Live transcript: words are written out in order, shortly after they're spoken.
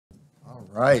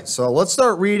Right, so let's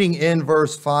start reading in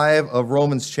verse 5 of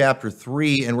Romans chapter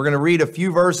 3, and we're going to read a few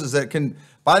verses that can,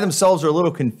 by themselves, are a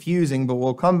little confusing, but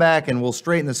we'll come back and we'll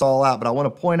straighten this all out. But I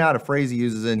want to point out a phrase he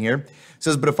uses in here. It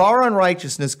says, "But if our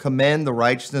unrighteousness commend the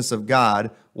righteousness of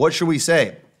God, what shall we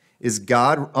say? Is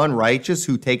God unrighteous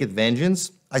who taketh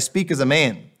vengeance? I speak as a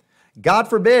man. God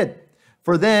forbid.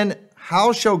 For then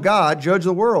how shall God judge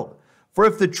the world? For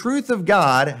if the truth of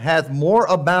God hath more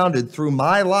abounded through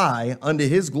my lie unto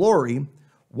his glory,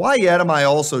 why yet am I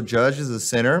also judged as a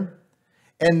sinner?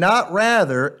 And not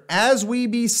rather, as we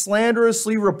be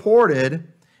slanderously reported,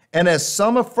 and as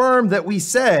some affirm that we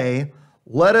say,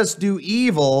 let us do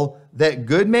evil, that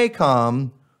good may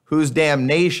come, whose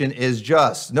damnation is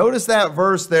just." Notice that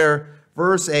verse there,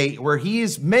 verse 8, where he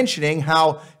is mentioning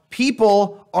how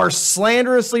people are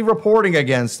slanderously reporting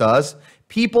against us.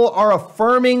 People are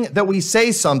affirming that we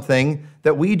say something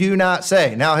that we do not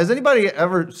say. Now, has anybody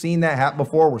ever seen that happen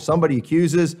before, where somebody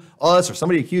accuses us or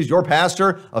somebody accused your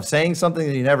pastor of saying something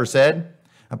that he never said?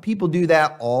 Now, people do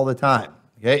that all the time.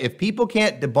 Okay? If people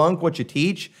can't debunk what you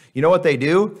teach, you know what they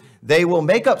do? They will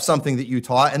make up something that you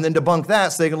taught and then debunk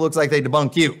that so they can look like they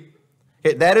debunked you.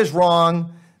 Okay? That is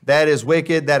wrong. That is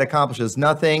wicked. That accomplishes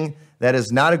nothing. That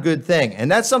is not a good thing. And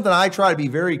that's something I try to be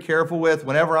very careful with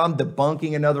whenever I'm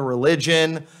debunking another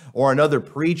religion or another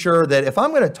preacher, that if I'm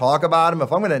going to talk about them,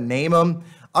 if I'm going to name them,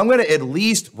 I'm going to at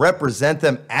least represent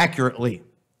them accurately.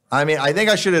 I mean, I think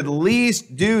I should at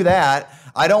least do that.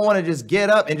 I don't want to just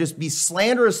get up and just be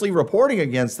slanderously reporting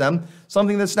against them,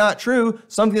 something that's not true,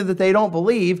 something that they don't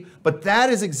believe. But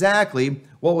that is exactly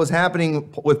what was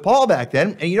happening with Paul back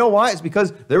then. And you know why? It's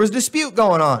because there was dispute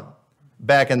going on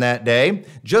back in that day,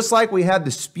 just like we have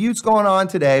disputes going on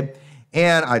today.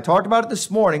 And I talked about it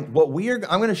this morning.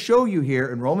 I'm going to show you here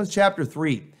in Romans chapter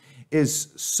 3 is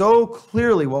so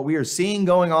clearly what we are seeing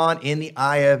going on in the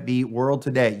IFB world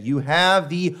today. You have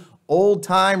the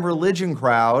old-time religion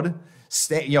crowd,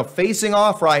 facing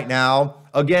off right now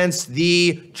against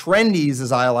the trendies,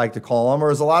 as I like to call them, or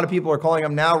as a lot of people are calling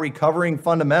them now, recovering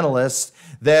fundamentalists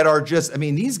that are just,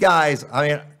 these guys,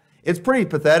 it's pretty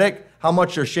pathetic how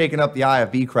much they're shaking up the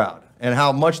IFB crowd and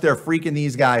how much they're freaking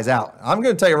these guys out. I'm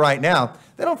going to tell you right now,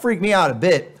 they don't freak me out a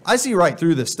bit. I see right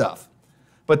through this stuff.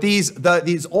 But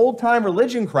these old-time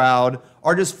religion crowd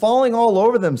are just falling all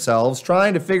over themselves,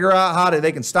 trying to figure out how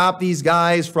they can stop these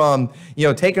guys from,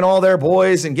 taking all their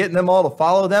boys and getting them all to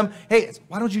follow them. Hey,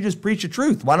 why don't you just preach the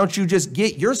truth? Why don't you just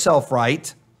get yourself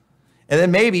right? And then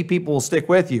maybe people will stick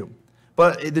with you.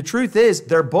 But the truth is,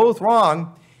 they're both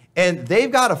wrong, and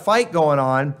they've got a fight going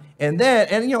on. And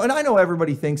I know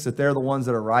everybody thinks that they're the ones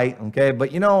that are right, okay?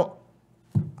 But,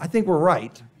 I think we're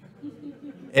right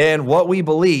in what we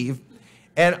believe.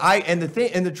 And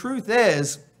the truth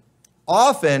is,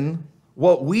 often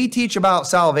what we teach about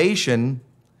salvation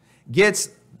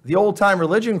gets the old-time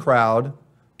religion crowd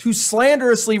to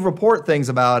slanderously report things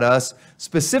about us,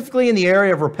 specifically in the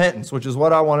area of repentance, which is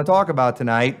what I want to talk about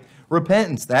tonight.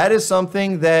 Repentance, that is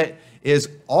something that is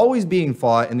always being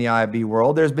fought in the IFB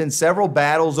world. There's been several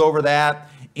battles over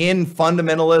that in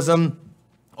fundamentalism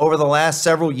over the last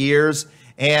several years.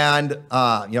 And,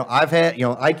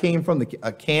 I came from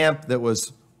a camp that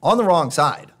was on the wrong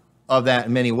side of that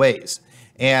in many ways.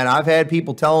 And I've had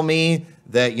people tell me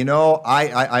that,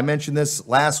 I mentioned this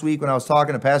last week when I was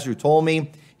talking to a pastor who told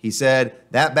me, he said,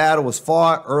 that battle was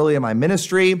fought early in my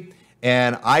ministry,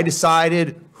 and I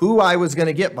decided who I was going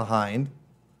to get behind,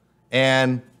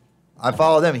 and I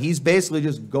follow them. He's basically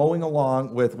just going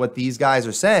along with what these guys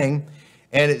are saying,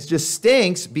 and it just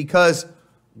stinks because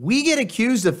we get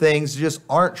accused of things that just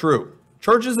aren't true.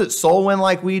 Churches that soul win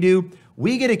like we do,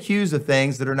 we get accused of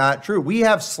things that are not true. We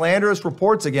have slanderous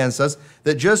reports against us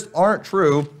that just aren't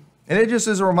true, and it just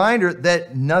is a reminder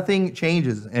that nothing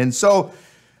changes. And so,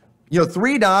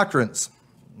 three doctrines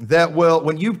that will,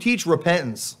 when you teach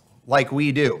repentance like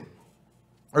we do,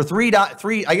 or three,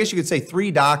 I guess you could say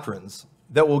three doctrines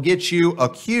that will get you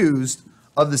accused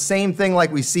of the same thing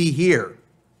like we see here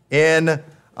in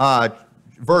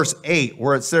verse 8,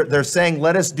 where they're saying,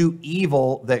 let us do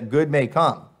evil that good may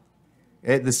come.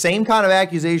 The same kind of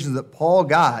accusations that Paul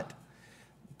got.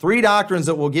 Three doctrines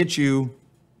that will get you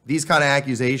these kind of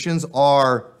accusations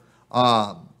are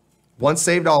once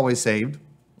saved, always saved.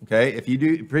 Okay, if you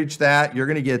do preach that, you're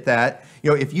going to get that.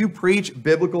 If you preach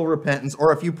biblical repentance,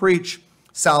 or if you preach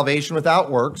salvation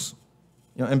without works,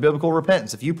 and biblical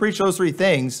repentance, if you preach those three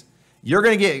things, you're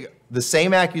going to get the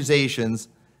same accusations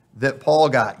that Paul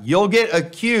got. You'll get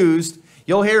accused.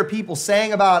 You'll hear people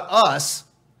saying about us,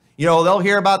 they'll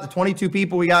hear about the 22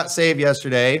 people we got saved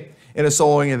yesterday in a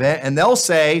soul winning event, and they'll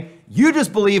say, you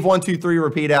just believe 1, 2, 3,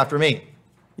 repeat after me.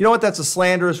 You know what? That's a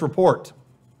slanderous report.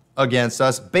 against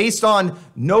us based on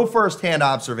no firsthand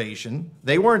observation.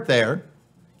 They weren't there.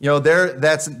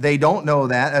 They don't know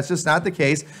that. That's just not the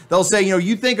case. They'll say,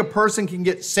 you think a person can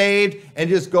get saved and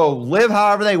just go live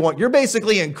however they want. You're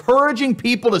basically encouraging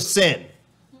people to sin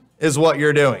is what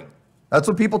you're doing. That's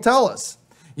what people tell us.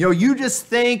 You just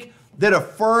think that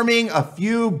affirming a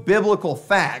few biblical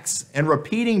facts and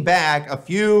repeating back a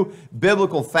few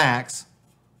biblical facts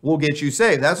will get you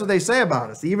saved. That's what they say about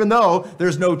us, even though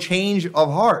there's no change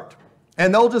of heart.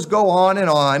 And they'll just go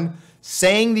on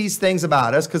saying these things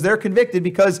about us because they're convicted,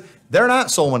 because they're not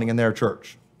soul winning in their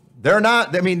church. They're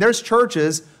not. There's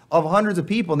churches of hundreds of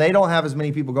people, and they don't have as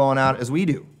many people going out as we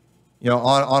do,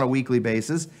 on a weekly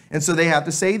basis. And so they have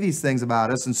to say these things about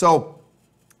us. And so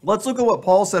let's look at what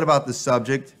Paul said about this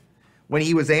subject when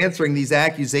he was answering these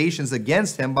accusations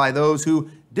against him by those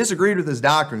who disagreed with his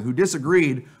doctrine, who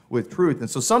disagreed with truth. And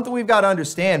so something we've got to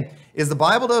understand is the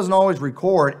Bible doesn't always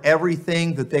record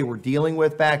everything that they were dealing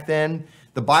with back then.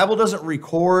 The Bible doesn't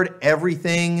record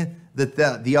everything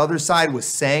that the other side was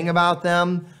saying about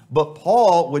them, but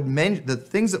Paul would mention the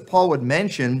things that Paul would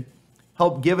mention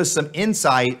help give us some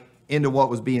insight into what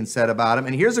was being said about him.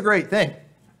 And here's a great thing.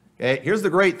 Okay, here's the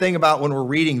great thing about when we're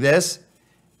reading this.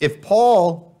 If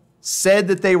Paul said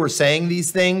that they were saying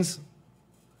these things,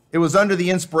 it was under the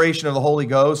inspiration of the Holy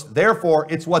Ghost. Therefore,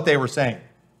 it's what they were saying.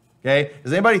 Okay?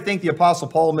 Does anybody think the Apostle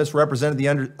Paul misrepresented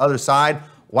the other side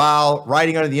while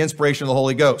writing under the inspiration of the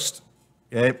Holy Ghost?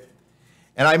 Okay?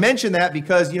 And I mention that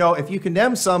because, if you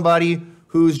condemn somebody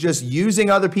who's just using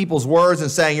other people's words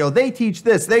and saying, they teach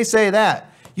this, they say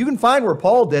that, you can find where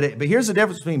Paul did it. But here's the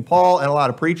difference between Paul and a lot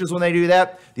of preachers when they do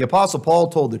that. The Apostle Paul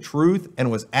told the truth and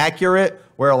was accurate,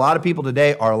 where a lot of people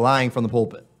today are lying from the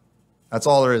pulpit. That's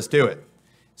all there is to it.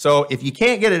 So if you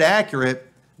can't get it accurate,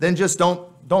 then just don't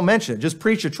mention it. Just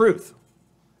preach the truth.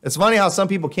 It's funny how some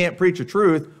people can't preach the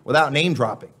truth without name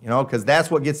dropping, because that's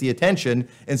what gets the attention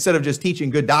instead of just teaching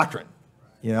good doctrine,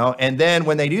 and then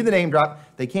when they do the name drop,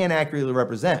 they can't accurately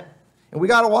represent. And we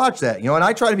got to watch that, and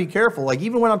I try to be careful. Like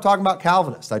even when I'm talking about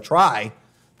Calvinists, I try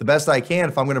the best I can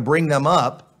if I'm going to bring them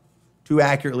up to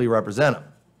accurately represent them.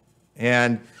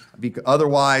 And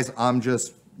otherwise, I'm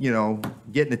just,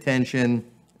 getting attention,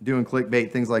 doing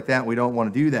clickbait, things like that. We don't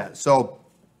want to do that. So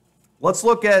let's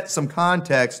look at some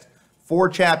context for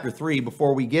chapter 3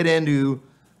 before we get into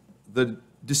the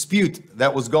dispute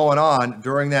that was going on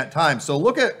during that time. So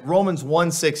look at Romans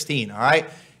 1:16, all right?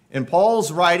 In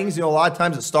Paul's writings, a lot of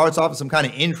times it starts off with some kind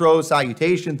of intro,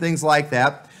 salutation, things like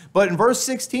that. But in verse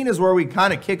 16 is where we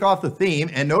kind of kick off the theme.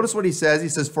 And notice what he says. He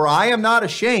says, "For I am not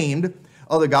ashamed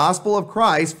of the gospel of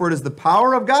Christ, for it is the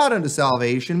power of God unto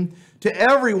salvation to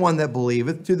everyone that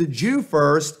believeth, to the Jew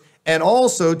first, and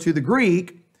also to the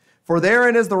Greek. For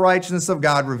therein is the righteousness of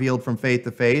God revealed from faith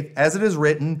to faith, as it is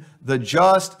written, the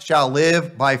just shall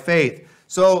live by faith."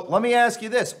 So let me ask you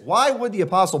this. Why would the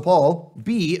Apostle Paul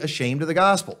be ashamed of the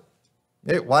gospel?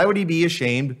 Why would he be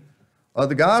ashamed of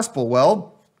the gospel?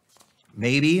 Well,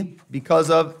 maybe because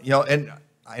of, and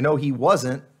I know he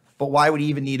wasn't, but why would he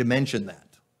even need to mention that?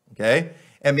 Okay?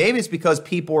 And maybe it's because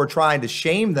people were trying to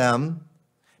shame them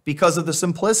because of the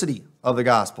simplicity of the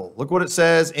gospel. Look what it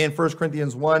says in 1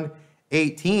 Corinthians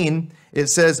 1:18. It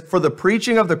says, "For the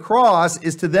preaching of the cross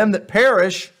is to them that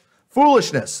perish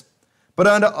foolishness. But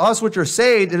unto us which are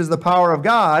saved, it is the power of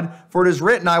God. For it is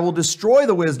written, I will destroy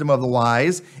the wisdom of the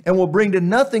wise, and will bring to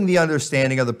nothing the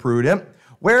understanding of the prudent.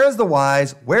 Where is the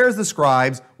wise? Where is the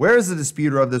scribes? Where is the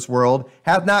disputer of this world?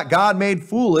 Hath not God made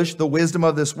foolish the wisdom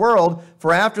of this world?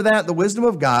 For after that, the wisdom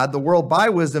of God, the world by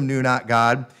wisdom knew not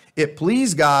God. It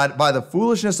pleased God by the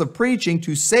foolishness of preaching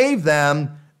to save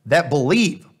them that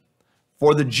believe.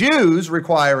 For the Jews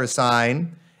require a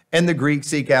sign, and the Greeks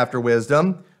seek after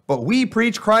wisdom. But we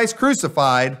preach Christ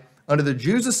crucified, unto the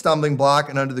Jews a stumbling block,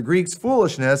 and unto the Greeks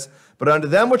foolishness. But unto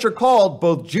them which are called,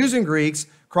 both Jews and Greeks,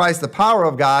 Christ the power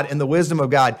of God and the wisdom of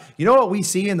God." You know what we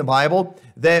see in the Bible?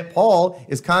 That Paul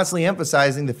is constantly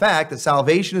emphasizing the fact that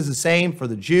salvation is the same for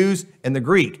the Jews and the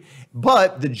Greek.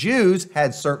 But the Jews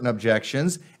had certain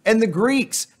objections, and the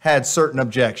Greeks had certain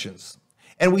objections.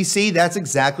 And we see that's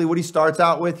exactly what he starts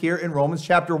out with here in Romans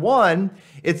chapter 1.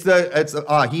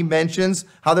 He mentions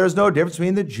how there's no difference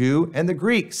between the Jew and the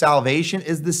Greek. Salvation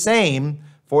is the same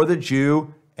for the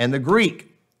Jew and the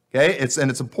Greek. Okay, it's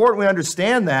important we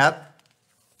understand that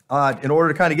in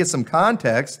order to kind of get some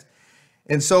context.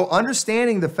 And so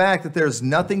understanding the fact that there's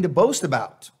nothing to boast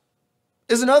about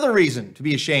is another reason to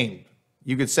be ashamed,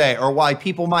 you could say, or why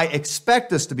people might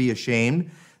expect us to be ashamed.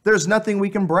 There's nothing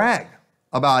we can brag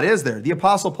about, is there? The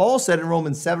Apostle Paul said in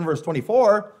Romans 7, verse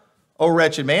 24, "O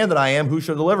wretched man that I am, who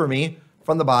shall deliver me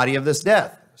from the body of this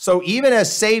death?" So even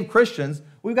as saved Christians,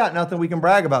 we've got nothing we can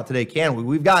brag about today, can we?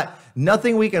 We've got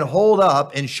nothing we can hold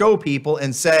up and show people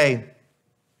and say,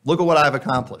 look at what I've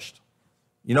accomplished.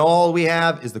 You know, all we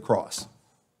have is the cross.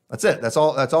 That's it. That's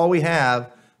all we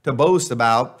have to boast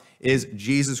about is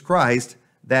Jesus Christ.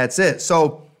 That's it.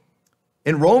 So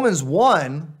in Romans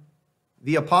 1,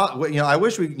 I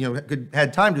wish we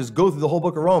had time to just go through the whole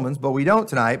book of Romans, but we don't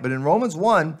tonight. But in Romans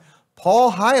 1,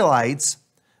 Paul highlights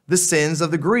the sins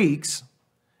of the Greeks,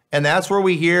 and that's where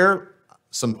we hear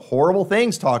some horrible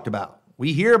things talked about.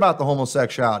 We hear about the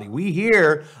homosexuality. We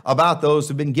hear about those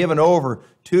who've been given over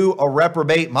to a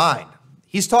reprobate mind.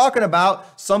 He's talking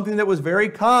about something that was very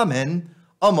common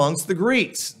amongst the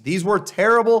Greeks. These were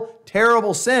terrible,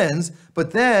 terrible sins.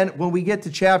 But then when we get to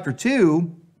chapter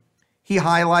 2, he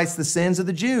highlights the sins of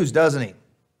the Jews, doesn't he?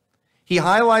 He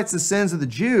highlights the sins of the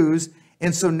Jews.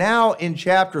 And so now in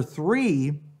chapter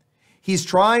 3, he's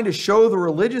trying to show the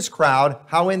religious crowd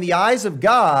how in the eyes of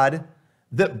God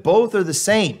that both are the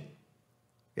same.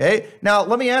 Okay? Now,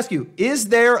 let me ask you, is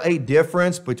there a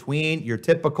difference between your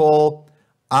typical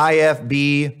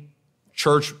IFB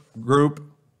church group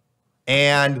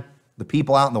and the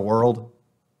people out in the world?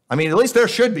 I mean, at least there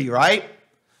should be, right?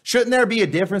 Shouldn't there be a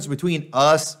difference between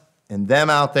us and them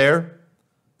out there?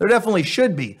 There definitely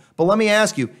should be. But let me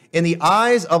ask you, in the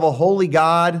eyes of a holy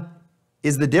God,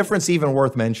 is the difference even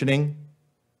worth mentioning?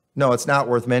 No, it's not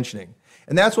worth mentioning.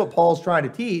 And that's what Paul's trying to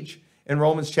teach in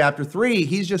Romans chapter 3.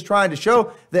 He's just trying to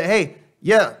show that, hey,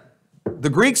 yeah, the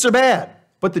Greeks are bad,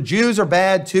 but the Jews are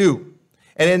bad too.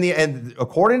 And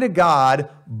according to God,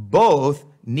 both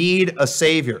need a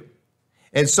Savior.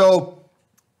 And so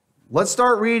let's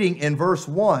start reading in verse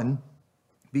 1,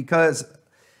 because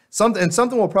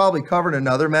something we'll probably cover in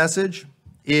another message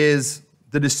is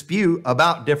the dispute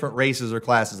about different races or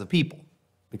classes of people,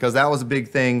 because that was a big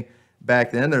thing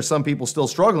back then. There's some people still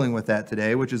struggling with that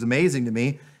today, which is amazing to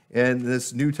me in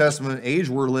this New Testament age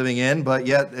we're living in, but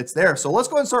yet it's there. So let's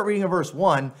go ahead and start reading in verse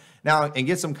 1 now and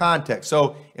get some context.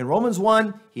 So in Romans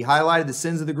 1, he highlighted the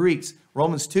sins of the Greeks.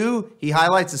 Romans 2, he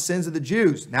highlights the sins of the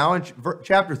Jews. Now in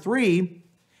chapter 3,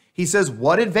 he says,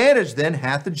 what advantage then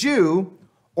hath the Jew,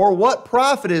 or what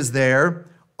profit is there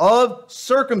of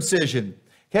circumcision?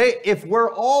 Okay, if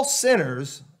we're all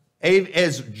sinners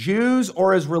as Jews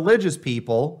or as religious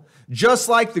people, just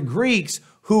like the Greeks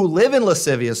who live in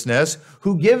lasciviousness,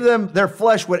 who give them their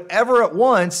flesh whatever it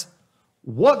wants,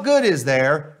 what good is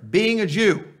there being a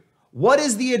Jew? What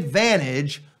is the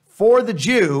advantage for the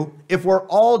Jew if we're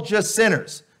all just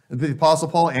sinners? The Apostle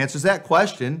Paul answers that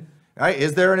question. Right?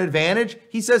 Is there an advantage?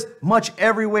 He says, much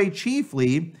every way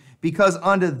chiefly, because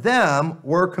unto them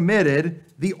were committed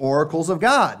the oracles of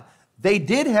God. They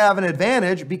did have an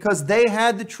advantage because they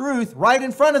had the truth right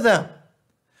in front of them.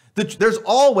 There's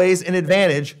always an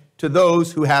advantage to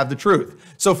those who have the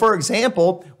truth. So for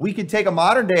example, we could take a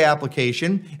modern day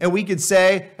application and we could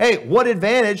say, hey, what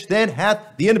advantage then hath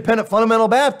the independent fundamental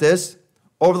Baptist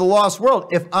over the lost world?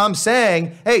 If I'm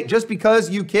saying, hey, just because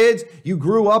you kids, you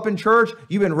grew up in church,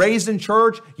 you've been raised in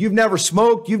church, you've never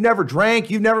smoked, you've never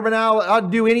drank, you've never been out to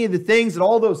do any of the things that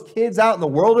all those kids out in the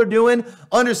world are doing,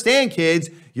 understand, kids,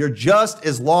 you're just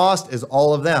as lost as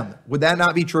all of them. Would that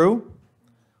not be true?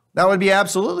 That would be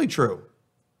absolutely true.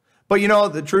 But you know,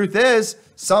 the truth is,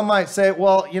 some might say,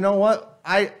 well, you know what?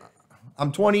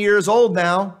 I'm 20 years old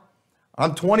now.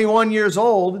 I'm 21 years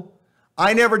old.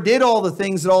 I never did all the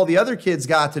things that all the other kids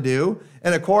got to do.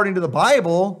 And according to the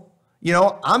Bible, you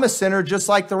know, I'm a sinner just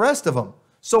like the rest of them.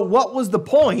 So what was the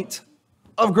point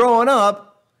of growing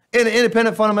up in an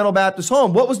independent fundamental Baptist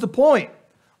home? What was the point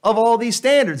of all these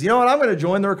standards? You know what? I'm going to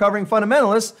join the recovering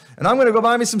fundamentalists, and I'm going to go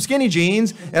buy me some skinny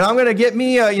jeans, and I'm going to get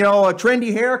me a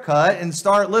trendy haircut and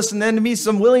start listening to me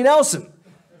some Willie Nelson.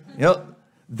 You know,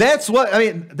 that's what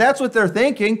they're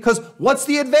thinking, because what's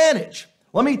the advantage?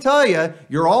 Let me tell you,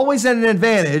 you're always at an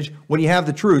advantage when you have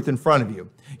the truth in front of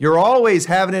you. You're always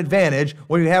have an advantage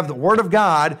when you have the Word of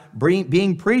God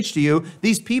being preached to you.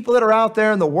 These people that are out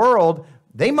there in the world,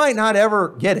 they might not ever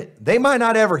get it. They might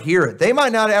not ever hear it. They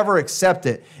might not ever accept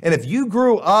it. And if you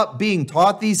grew up being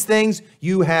taught these things,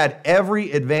 you had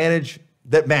every advantage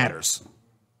that matters.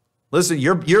 Listen,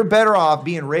 you're better off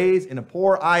being raised in a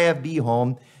poor IFB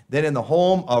home than in the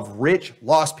home of rich,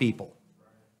 lost people.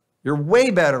 You're way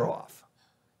better off,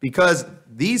 because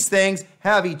these things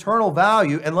have eternal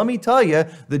value. And let me tell you,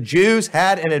 the Jews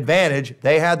had an advantage.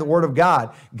 They had the Word of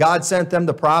God. God sent them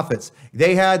the prophets.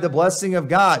 They had the blessing of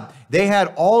God. They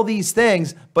had all these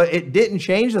things, but it didn't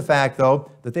change the fact, though,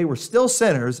 that they were still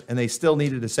sinners and they still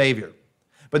needed a Savior.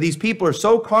 But these people are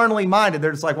so carnally minded,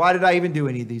 they're just like, why did I even do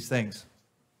any of these things?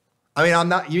 I mean, I'm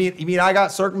not, you mean I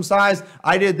got circumcised,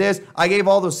 I did this, I gave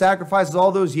all those sacrifices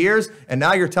all those years, and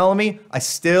now you're telling me I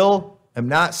still am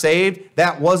not saved?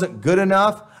 That wasn't good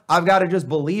enough? I've got to just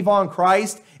believe on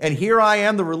Christ, and here I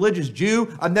am, the religious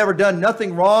Jew. I've never done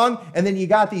nothing wrong, and then you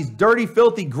got these dirty,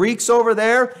 filthy Greeks over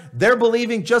there. They're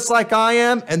believing just like I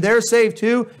am, and they're saved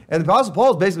too. And the Apostle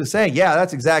Paul is basically saying, yeah,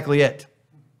 that's exactly it.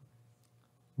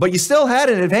 But you still had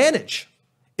an advantage.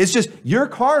 It's just you're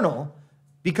carnal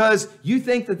because you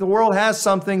think that the world has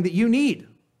something that you need.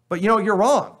 But you're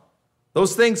wrong.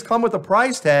 Those things come with a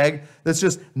price tag that's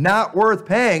just not worth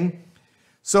paying.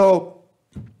 So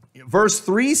verse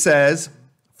 3 says,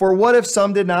 for what if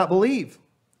some did not believe?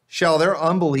 Shall their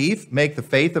unbelief make the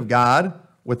faith of God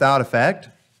without effect?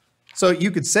 So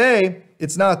you could say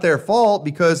it's not their fault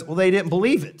because, well, they didn't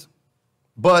believe it.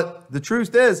 But the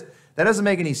truth is, that doesn't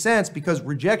make any sense because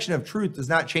rejection of truth does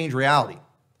not change reality.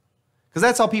 Because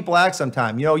that's how people act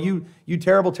sometimes. You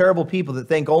terrible, terrible people that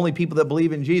think only people that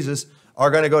believe in Jesus are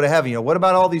going to go to heaven. What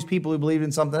about all these people who believe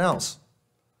in something else?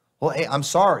 Well, hey, I'm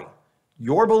sorry.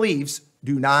 Your beliefs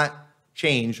do not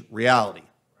change reality.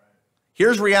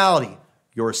 Here's reality.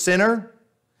 You're a sinner.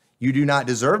 You do not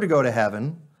deserve to go to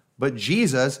heaven, but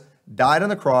Jesus died on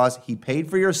the cross. He paid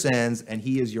for your sins, and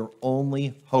he is your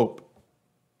only hope.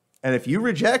 And if you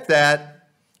reject that,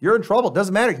 you're in trouble. It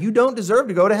doesn't matter. You don't deserve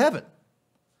to go to heaven.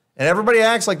 And everybody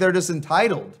acts like they're just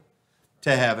entitled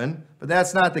to heaven, but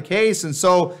that's not the case. And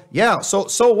so,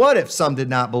 so what if some did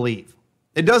not believe?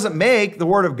 It doesn't make the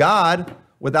word of God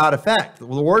without effect. The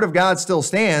word of God still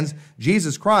stands.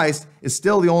 Jesus Christ is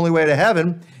still the only way to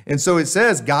heaven. And so it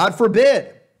says, God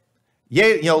forbid.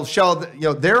 Yea, shall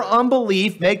their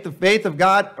unbelief make the faith of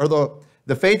God, or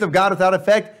the faith of God without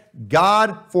effect?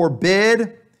 God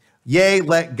forbid. Yea,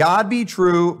 let God be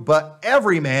true, but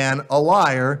every man a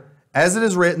liar, as it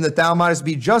is written, that thou mightest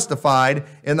be justified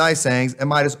in thy sayings and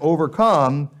mightest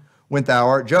overcome when thou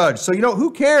art judged. So,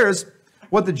 who cares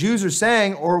what the Jews are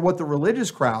saying or what the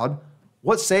religious crowd,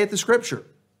 what saith the scripture?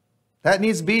 That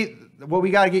needs to be what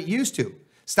we got to get used to.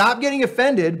 Stop getting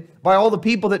offended by all the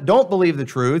people that don't believe the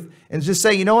truth and just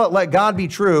say, let God be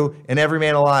true and every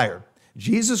man a liar.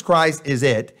 Jesus Christ is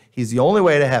it. He's the only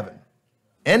way to heaven.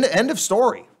 End of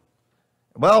story.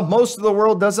 Well, most of the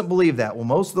world doesn't believe that. Well,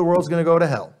 most of the world's going to go to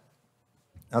hell.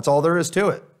 That's all there is to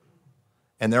it.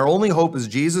 And their only hope is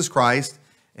Jesus Christ.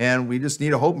 And we just need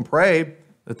to hope and pray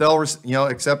that they'll,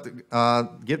 accept,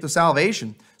 gift of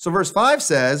salvation. So verse 5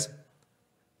 says,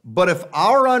 but if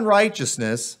our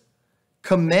unrighteousness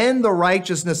commend the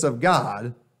righteousness of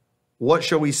God, what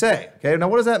shall we say? Okay, now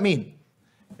what does that mean?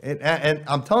 And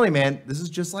I'm telling you, man, this is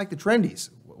just like the trendies.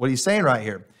 What he's saying right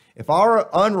here. If our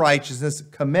unrighteousness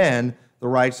commend the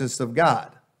righteousness of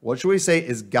God, what shall we say?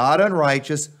 Is God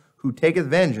unrighteous who taketh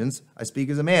vengeance? I speak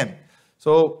as a man.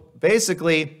 So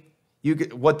basically,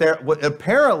 what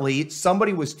apparently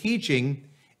somebody was teaching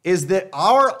is that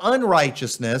our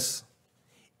unrighteousness,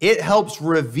 it helps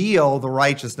reveal the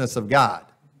righteousness of God.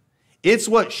 It's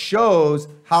what shows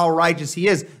how righteous he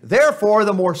is. Therefore,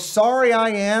 the more sorry I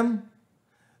am,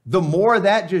 the more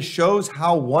that just shows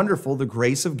how wonderful the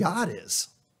grace of God is.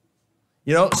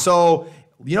 So,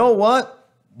 what?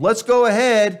 Let's go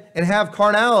ahead and have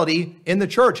carnality in the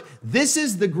church. This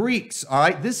is the Greeks, all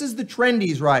right? This is the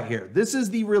trendies right here. This is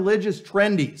the religious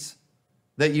trendies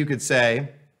that you could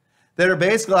say that are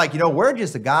basically like, we're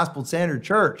just a gospel-centered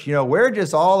church. We're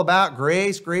just all about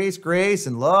grace, grace, grace,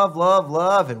 and love, love,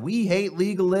 love, and we hate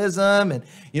legalism, and,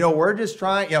 we're just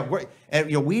trying,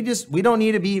 we don't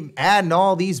need to be adding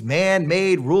all these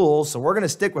man-made rules, so we're going to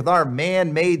stick with our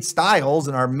man-made styles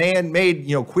and our man-made,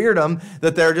 queerdom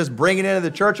that they're just bringing into the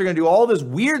church. They're going to do all this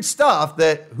weird stuff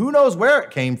that who knows where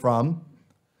it came from,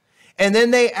 and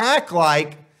then they act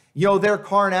like, their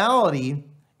carnality,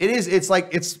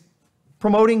 it's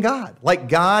promoting God, like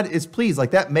God is pleased, like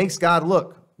that makes God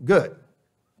look good.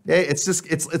 Okay,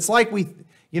 it's like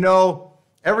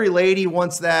every lady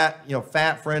wants that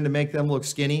fat friend to make them look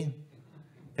skinny,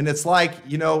 and it's like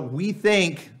we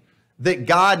think that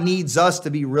God needs us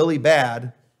to be really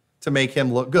bad to make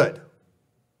him look good.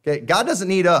 Okay, God doesn't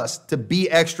need us to be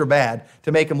extra bad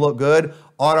to make him look good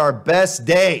on our best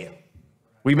day.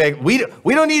 We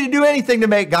don't need to do anything to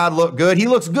make God look good. He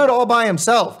looks good all by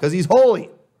himself because he's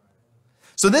holy.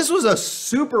 So this was a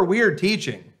super weird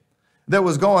teaching that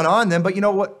was going on then. But you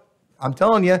know what? I'm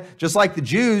telling you, just like the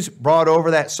Jews brought over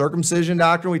that circumcision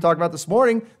doctrine we talked about this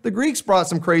morning, the Greeks brought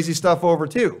some crazy stuff over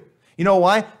too. You know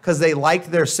why? Because they liked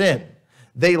their sin.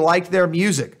 They liked their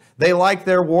music. They liked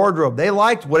their wardrobe. They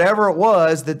liked whatever it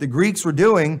was that the Greeks were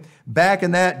doing back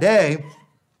in that day.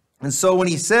 And so when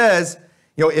he says,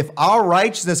 If our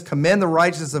righteousness commend the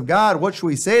righteousness of God, what should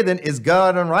we say then? Is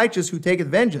God unrighteous who taketh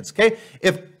vengeance? Okay?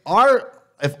 If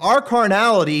our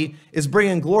carnality is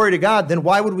bringing glory to God, then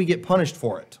why would we get punished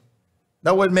for it?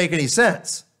 That wouldn't make any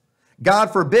sense.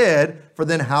 God forbid, for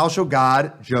then how shall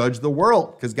God judge the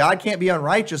world? Because God can't be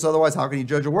unrighteous, otherwise how can he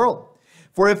judge the world?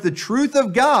 For if the truth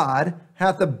of God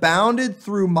hath abounded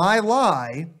through my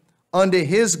lie unto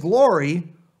his glory,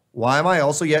 why am I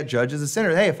also yet judged as a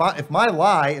sinner? Hey, if my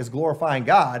lie is glorifying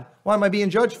God, why am I being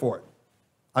judged for it?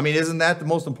 I mean, isn't that the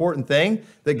most important thing,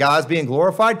 that God's being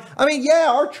glorified? I mean,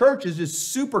 yeah, our church is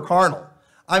just super carnal.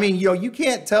 I mean, you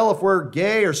can't tell if we're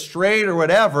gay or straight or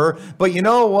whatever, but you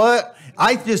know what?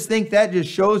 I just think that just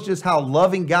shows just how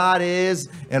loving God is,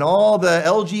 and all the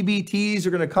LGBTs are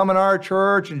going to come in our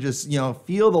church and just,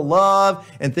 feel the love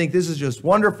and think this is just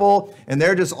wonderful, and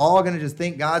they're just all going to just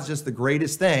think God's just the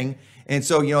greatest thing. And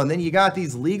so, and then you got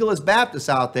these legalist Baptists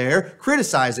out there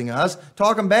criticizing us,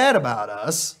 talking bad about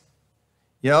us,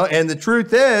 and the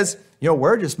truth is,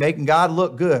 we're just making God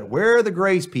look good. We're the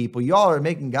grace people. Y'all are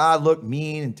making God look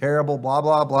mean and terrible, blah,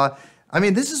 blah, blah. I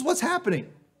mean, this is what's happening.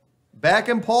 Back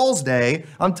in Paul's day,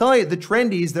 I'm telling you, the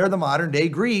trendies, they're the modern day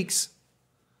Greeks.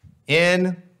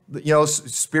 And,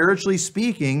 spiritually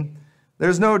speaking,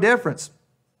 there's no difference.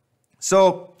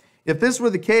 So if this were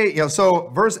the case, so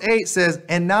verse 8 says,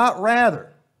 and not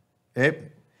rather, okay?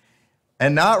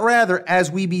 And not rather, as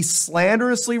we be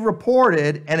slanderously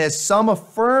reported, and as some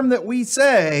affirm that we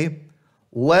say,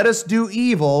 let us do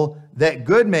evil, that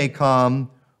good may come,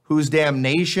 whose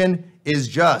damnation is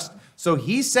just. So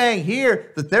he's saying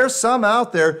here that there's some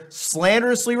out there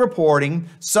slanderously reporting,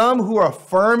 some who are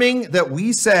affirming that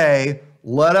we say,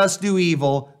 let us do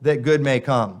evil, that good may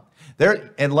come.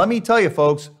 And let me tell you,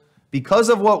 folks, because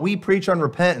of what we preach on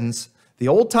repentance, the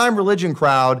old-time religion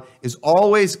crowd is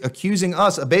always accusing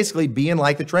us of basically being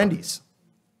like the trendies.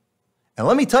 And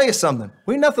let me tell you something.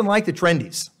 We're nothing like the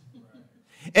trendies.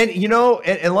 And,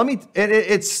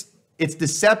 it's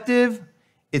deceptive,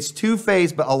 it's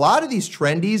two-faced, but a lot of these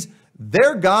trendies,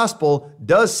 their gospel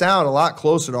does sound a lot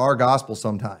closer to our gospel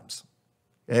sometimes.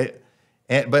 Okay?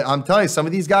 But I'm telling you, some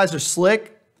of these guys are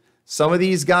slick. Some of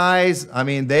these guys, I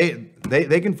mean, they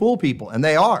can fool people, and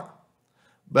they are.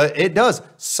 But it does.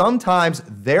 Sometimes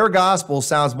their gospel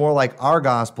sounds more like our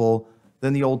gospel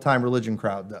than the old-time religion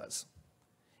crowd does.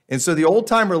 And so the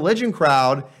old-time religion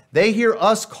crowd, they hear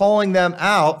us calling them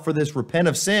out for this repent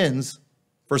of sins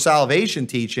for salvation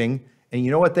teaching, and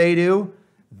you know what they do?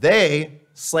 They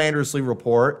slanderously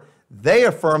report. They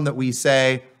affirm that we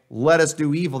say, let us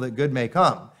do evil that good may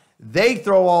come. They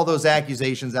throw all those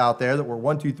accusations out there that we're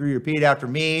 1, 2, 3, repeat after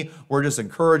me. We're just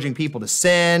encouraging people to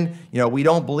sin. We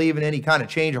don't believe in any kind of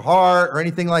change of heart or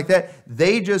anything like that.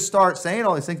 They just start saying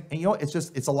all these things. And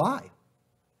it's a lie.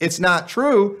 It's not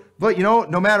true. But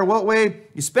no matter what way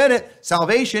you spin it,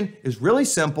 salvation is really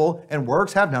simple and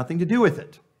works have nothing to do with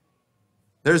it.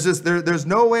 There's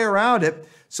no way around it.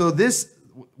 So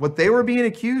what they were being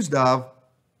accused of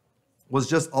was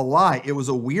just a lie. It was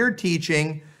a weird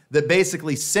teaching that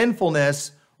basically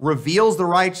sinfulness reveals the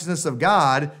righteousness of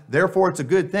God, therefore it's a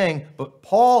good thing. But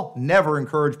Paul never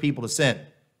encouraged people to sin.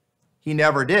 He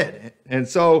never did. And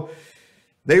so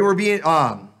they were being,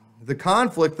 the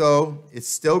conflict though, it's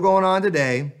still going on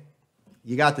today.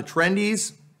 You got the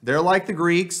trendies, they're like the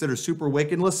Greeks that are super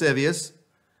wicked and lascivious,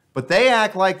 but they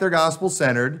act like they're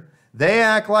gospel-centered. They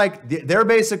act like they're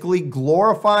basically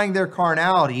glorifying their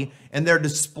carnality, and they're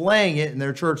displaying it in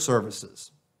their church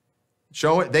services.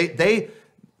 They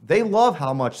love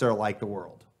how much they're like the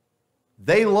world.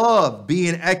 They love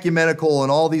being ecumenical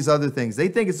and all these other things. They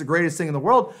think it's the greatest thing in the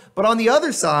world. But on the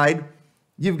other side,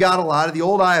 you've got a lot of the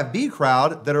old IFB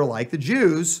crowd that are like the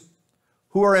Jews,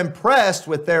 who are impressed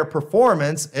with their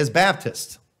performance as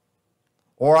Baptist.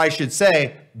 Or I should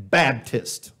say,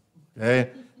 Baptist. Okay?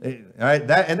 All right?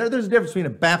 There's a difference between a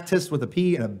Baptist with a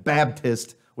P and a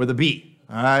Baptist with a B.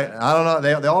 All right? I don't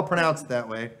know. They all pronounce it that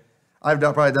way. I've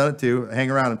probably done it too. I hang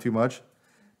around them too much.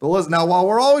 But listen, now while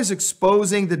we're always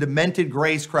exposing the demented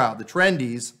grace crowd, the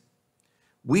trendies,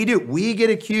 we get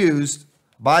accused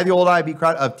by the old IB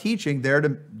crowd of teaching their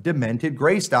demented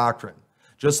grace doctrine.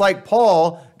 Just like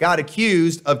Paul got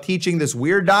accused of teaching this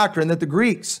weird doctrine that the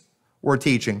Greeks were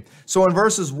teaching. So in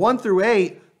verses 1 through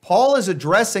 8, Paul is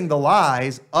addressing the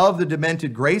lies of the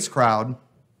demented grace crowd.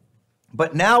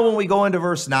 But now when we go into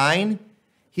verse 9,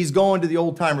 he's going to the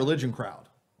old-time religion crowd.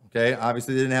 Okay,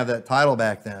 obviously they didn't have that title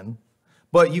back then.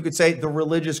 But you could say the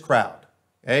religious crowd.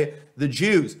 Okay, the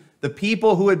Jews, the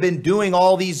people who had been doing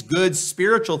all these good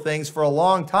spiritual things for a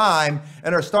long time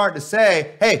and are starting to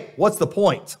say, hey, what's the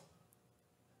point?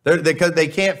 Because they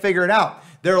can't figure it out.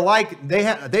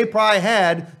 they probably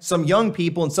had some young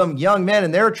people and some young men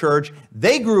in their church.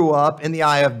 They grew up in the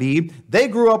IFB. They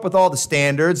grew up with all the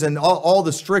standards and all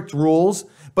the strict rules.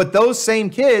 But those same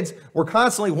kids were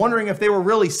constantly wondering if they were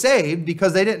really saved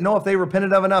because they didn't know if they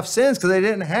repented of enough sins because they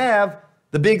didn't have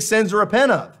the big sins to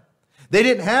repent of. They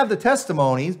didn't have the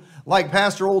testimonies like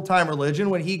Pastor Old Time Religion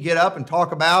when he'd get up and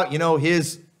talk about,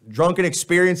 his drunken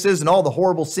experiences and all the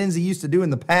horrible sins he used to do in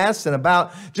the past and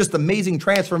about just amazing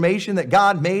transformation that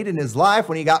God made in his life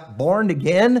when he got born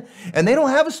again. And they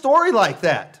don't have a story like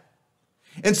that.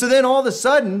 And so then all of a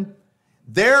sudden,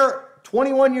 they're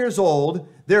 21 years old.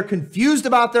 They're confused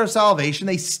about their salvation.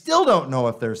 They still don't know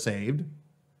if they're saved.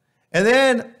 And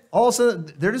then all of a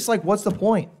sudden, they're just like, what's the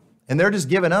point? And they're just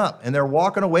giving up. And they're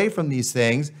walking away from these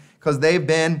things because they've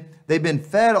been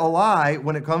fed a lie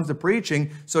when it comes to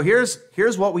preaching. So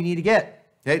here's what we need to get.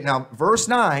 Okay, now verse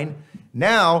 9,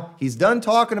 now he's done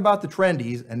talking about the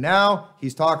trendies, and now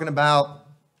he's talking about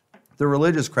the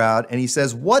religious crowd, and he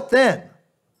says, what then?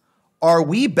 Are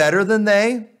we better than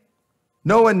they?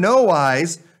 No, in no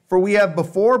wise, for we have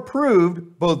before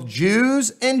proved both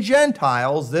Jews and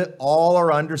Gentiles that all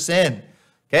are under sin.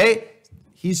 Okay,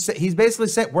 he's basically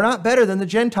saying we're not better than the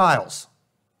Gentiles.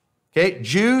 Okay,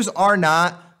 Jews are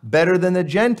not better than the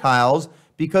Gentiles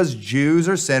because Jews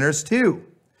are sinners too.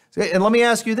 And let me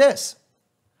ask you this.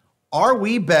 Are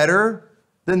we better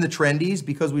than the trendies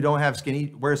because we don't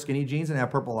wear skinny jeans and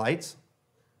have purple lights?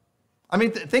 I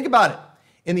mean, think about it.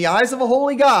 In the eyes of a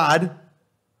holy God,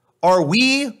 are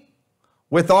we,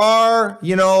 with our,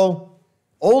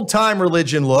 old-time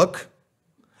religion look,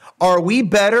 are we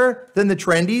better than the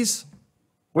trendies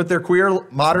with their queer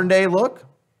modern-day look?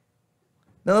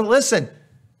 Now, listen.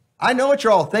 I know what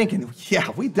you're all thinking.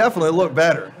 Yeah, we definitely look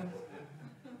better.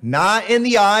 Not in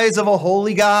the eyes of a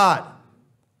holy God.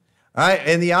 All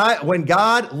right, when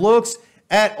God looks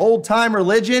at old-time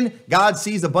religion, God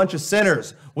sees a bunch of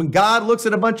sinners. When God looks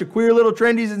at a bunch of queer little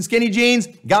trendies and skinny jeans,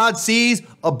 God sees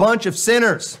a bunch of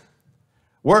sinners.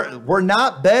 We're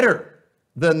not better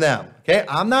than them. Okay,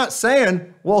 I'm not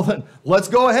saying, well, then let's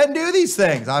go ahead and do these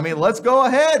things. I mean, let's go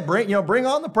ahead, bring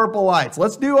on the purple lights.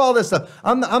 Let's do all this stuff.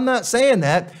 I'm not saying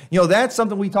that. That's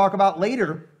something we talk about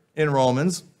later in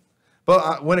Romans.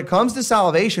 But when it comes to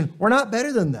salvation, we're not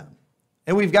better than them.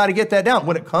 And we've got to get that down.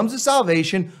 When it comes to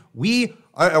salvation, when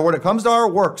it comes to our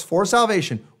works for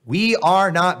salvation, we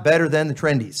are not better than the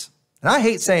trendies. And I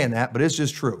hate saying that, but it's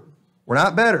just true. We're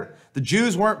not better. The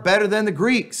Jews weren't better than the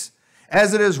Greeks.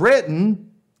 As it is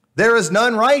written, there is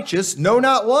none righteous, no,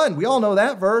 not one. We all know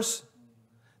that verse.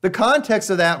 The context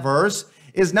of that verse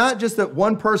is not just that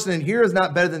one person in here is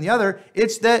not better than the other.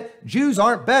 It's that Jews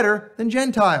aren't better than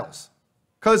Gentiles.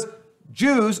 Because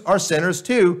Jews are sinners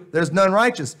too. There's none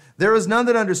righteous. There is none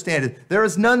that understandeth. There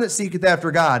is none that seeketh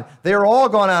after God. They are all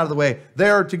gone out of the way. They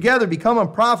are together become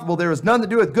unprofitable. There is none that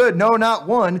doeth good, no, not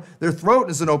one. Their throat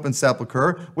is an open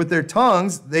sepulchre. With their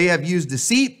tongues they have used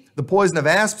deceit. The poison of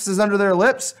asps is under their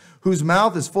lips, whose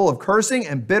mouth is full of cursing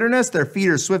and bitterness. Their feet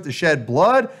are swift to shed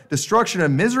blood. Destruction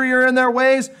and misery are in their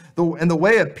ways. And the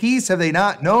way of peace have they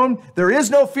not known. There is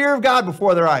no fear of God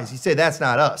before their eyes. You say, that's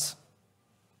not us.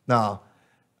 No.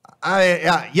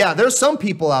 Yeah, there's some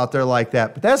people out there like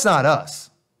that, but that's not us.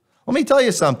 Let me tell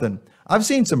you something. I've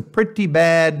seen some pretty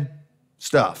bad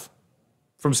stuff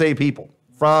from saved people,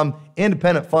 from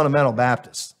independent fundamental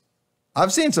Baptists.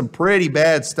 I've seen some pretty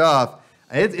bad stuff.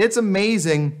 It's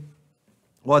amazing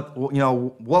what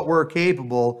we're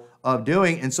capable of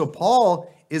doing. And so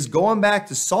Paul is going back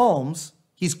to Psalms.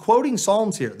 He's quoting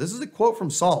Psalms here. This is a quote from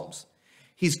Psalms.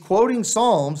 He's quoting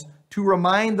Psalms to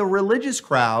remind the religious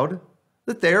crowd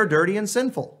that they are dirty and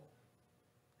sinful.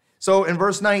 So in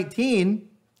verse 19,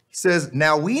 he says,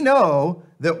 now we know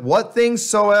that what things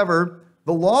soever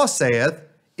the law saith,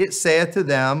 it saith to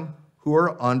them who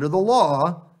are under the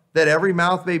law, that every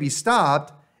mouth may be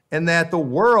stopped, and that the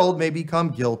world may become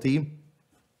guilty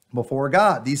before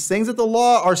God. These things that the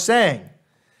law are saying,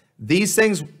 these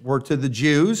things were to the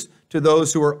Jews, to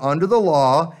those who are under the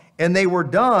law, and they were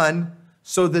done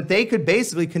so that they could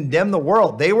basically condemn the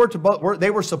world. They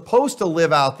were supposed to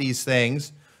live out these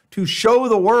things to show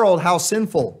the world how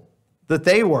sinful that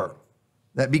they were.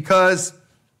 That because,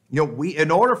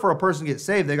 in order for a person to get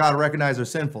saved, they got to recognize they're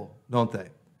sinful, don't they?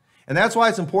 And that's why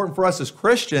it's important for us as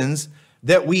Christians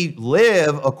that we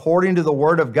live according to the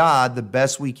Word of God the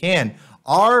best we can.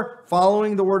 Our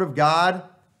following the Word of God,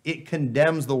 it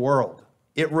condemns the world.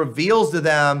 It reveals to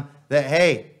them that,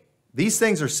 hey, these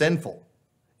things are sinful.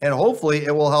 And hopefully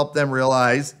it will help them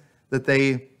realize that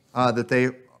they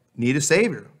need a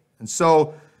Savior. And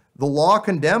so the law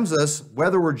condemns us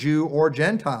whether we're Jew or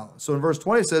Gentile. So in verse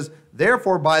 20 it says,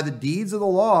 therefore by the deeds of the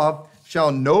law shall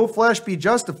no flesh be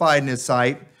justified in his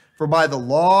sight, for by the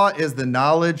law is the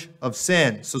knowledge of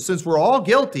sin. So since we're all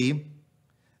guilty,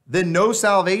 then no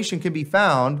salvation can be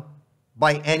found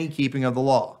by any keeping of the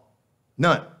law.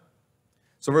 None.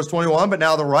 So verse 21, but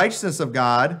now the righteousness of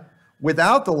God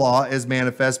without the law is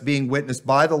manifest, being witnessed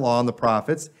by the law and the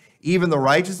prophets, even the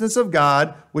righteousness of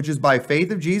God, which is by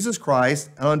faith of Jesus Christ,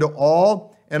 and unto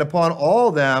all and upon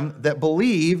all them that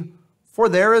believe, for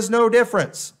there is no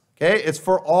difference. Okay, it's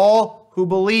for all who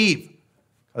believe,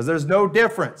 because there's no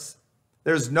difference.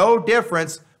 There's no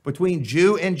difference between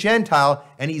Jew and Gentile,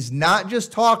 and he's not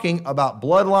just talking about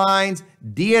bloodlines,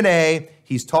 DNA,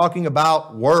 he's talking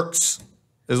about works,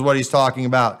 is what he's talking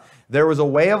about. There was a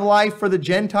way of life for the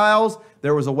Gentiles,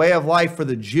 there was a way of life for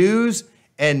the Jews,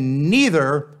 and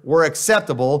neither were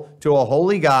acceptable to a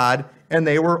holy God, and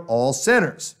they were all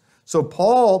sinners. So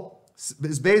Paul said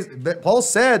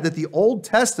that the Old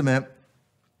Testament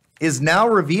is now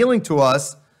revealing to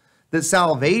us that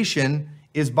salvation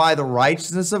is by the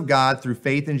righteousness of God through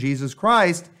faith in Jesus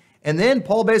Christ. And then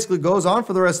Paul basically goes on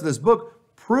for the rest of this book,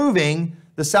 proving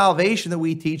the salvation that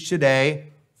we teach today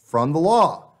from the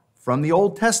law, from the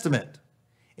Old Testament.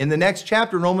 In the next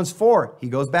chapter, Romans 4, he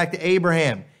goes back to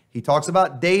Abraham. He talks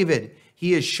about David.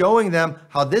 He is showing them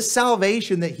how this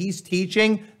salvation that he's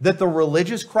teaching, that the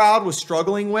religious crowd was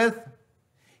struggling with,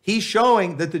 he's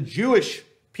showing that the Jewish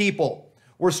people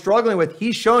were struggling with,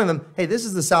 he's showing them, hey, this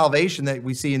is the salvation that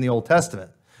we see in the Old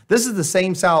Testament. This is the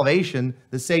same salvation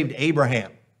that saved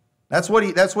Abraham. That's what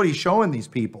he's showing these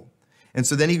people. And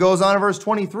so then he goes on in verse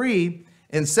 23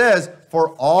 and says,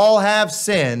 for all have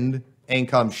sinned and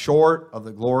come short of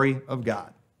the glory of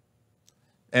God.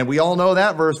 And we all know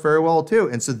that verse very well too.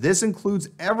 And so this includes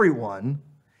everyone.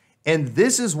 And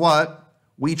this is what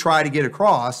we try to get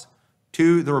across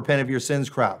to the repent of your sins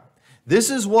crowd.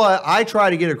 This is what I try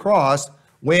to get across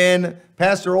when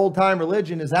Pastor Old Time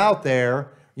Religion is out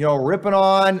there, ripping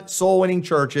on soul-winning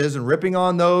churches and ripping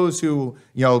on those who,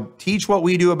 teach what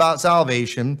we do about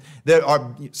salvation, that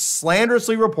are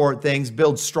slanderously report things,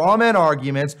 build straw man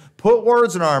arguments, put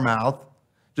words in our mouth,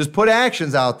 just put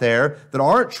actions out there that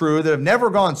aren't true, that have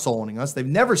never gone soul-winning us. They've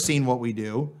never seen what we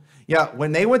do. Yeah,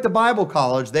 when they went to Bible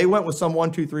college, they went with some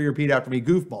 1, 2, 3, repeat after me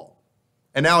goofball.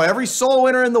 And now every soul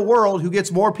winner in the world who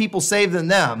gets more people saved than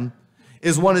them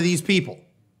is one of these people.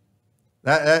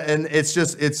 And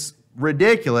it's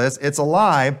ridiculous. It's a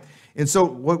lie. And so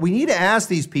what we need to ask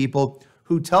these people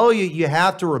who tell you you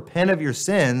have to repent of your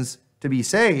sins to be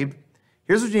saved,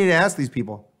 here's what you need to ask these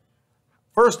people.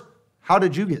 First, how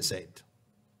did you get saved?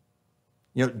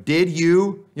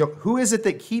 Who is it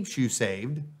that keeps you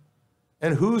saved?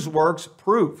 And whose works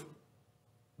prove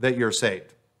that you're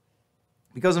saved?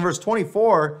 Because in verse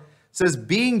 24, it says,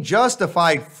 being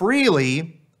justified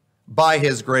freely by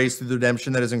his grace through the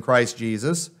redemption that is in Christ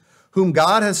Jesus, whom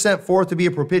God has sent forth to be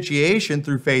a propitiation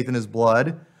through faith in his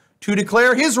blood, to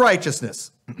declare his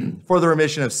righteousness for the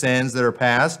remission of sins that are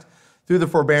past through the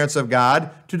forbearance of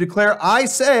God, to declare, I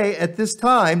say, at this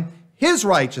time, his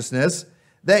righteousness,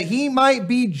 that he might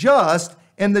be just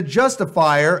and the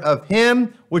justifier of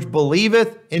him which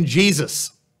believeth in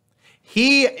Jesus.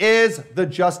 He is the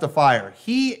justifier.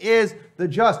 He is the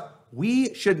just.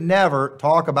 We should never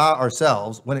talk about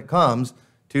ourselves when it comes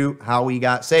to how we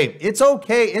got saved. It's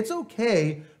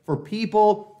okay for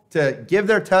people to give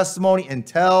their testimony and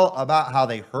tell about how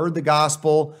they heard the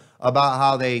gospel, about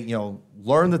how they,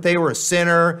 learned that they were a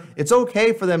sinner. It's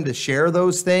okay for them to share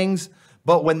those things.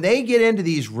 But when they get into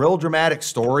these real dramatic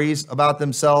stories about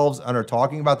themselves and are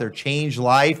talking about their changed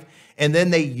life, and then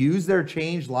they use their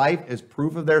changed life as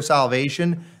proof of their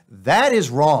salvation, that is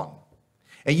wrong.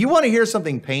 And you want to hear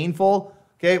something painful,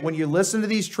 okay? When you listen to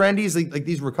these trendies, like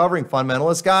these recovering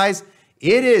fundamentalist guys,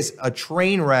 it is a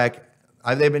train wreck.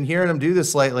 They've been hearing them do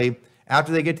this lately.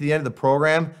 After they get to the end of the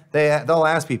program, they'll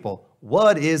ask people,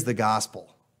 what is the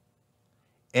gospel?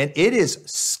 And it is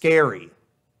scary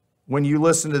when you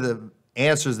listen to the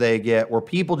answers they get, where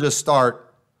people just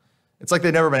start, it's like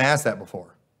they've never been asked that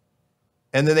before.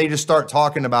 And then they just start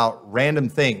talking about random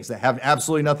things that have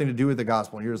absolutely nothing to do with the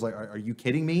gospel. And you're just like, are you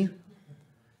kidding me?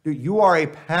 Dude, you are a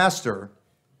pastor,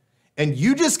 and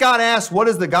you just got asked, what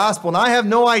is the gospel? And I have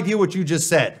no idea what you just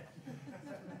said.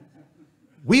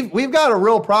 We've got a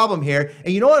real problem here.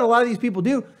 And you know what a lot of these people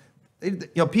do?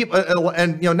 People,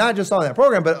 and not just on that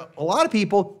program, but a lot of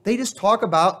people, they just talk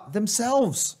about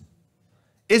themselves.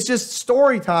 It's just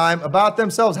story time about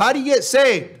themselves. How do you get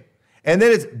saved? And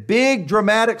then it's big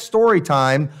dramatic story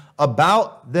time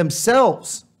about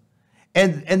themselves.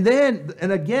 And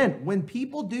again, when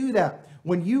people do that,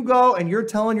 when you go and you're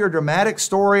telling your dramatic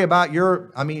story about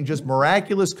your, just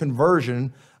miraculous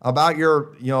conversion, about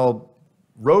your,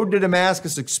 road to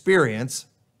Damascus experience,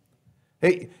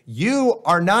 hey, you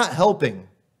are not helping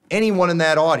anyone in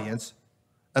that audience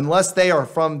unless they are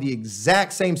from the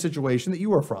exact same situation that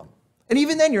you are from. And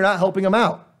even then, you're not helping them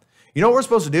out. You know what we're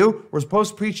supposed to do? We're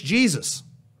supposed to preach Jesus.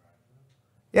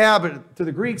 Yeah, but to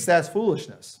the Greeks, that's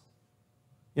foolishness.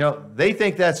 You know, they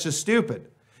think that's just stupid.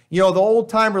 You know, the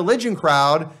old-time religion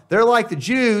crowd, they're like the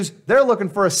Jews. They're looking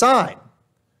for a sign.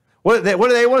 What do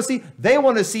they want to see? They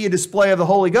want to see a display of the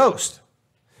Holy Ghost.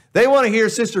 They want to hear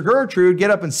Sister Gertrude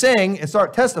get up and sing and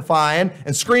start testifying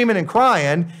and screaming and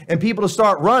crying and people to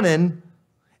start running,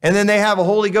 and then they have a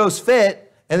Holy Ghost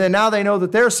fit, and then now they know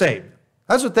that they're saved.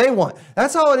 That's what they want.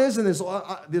 That's how it is in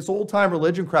this old-time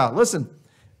religion crowd. Listen,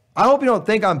 I hope you don't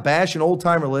think I'm bashing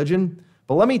old-time religion,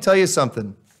 but let me tell you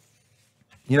something.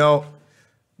 You know,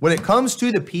 when it comes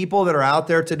to the people that are out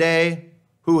there today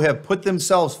who have put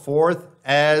themselves forth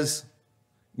as,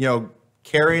 you know,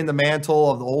 carrying the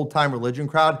mantle of the old-time religion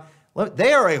crowd,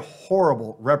 they are a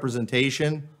horrible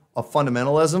representation of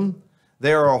fundamentalism.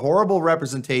 They are a horrible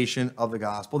representation of the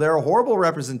gospel. They're a horrible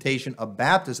representation of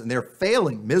Baptists, and they're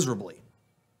failing miserably.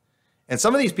 And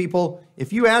some of these people,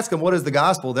 if you ask them what is the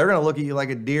gospel, they're going to look at you like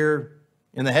a deer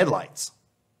in the headlights.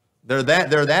 They're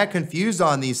that confused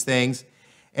on these things.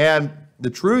 And the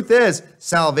truth is,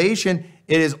 salvation,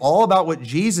 it is all about what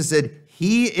Jesus said.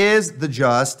 He is the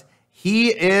just. He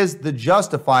is the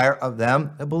justifier of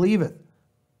them that believeth.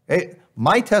 Okay?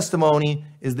 My testimony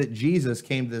is that Jesus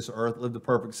came to this earth, lived a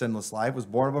perfect sinless life, was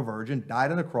born of a virgin,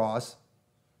 died on the cross,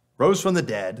 rose from the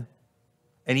dead,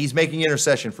 and he's making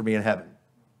intercession for me in heaven.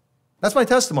 That's my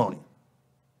testimony.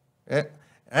 Okay?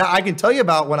 And I can tell you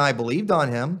about when I believed on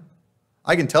him.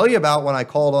 I can tell you about when I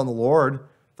called on the Lord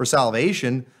for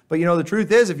salvation. But you know, the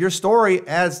truth is, if your story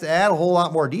adds to add a whole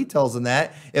lot more details than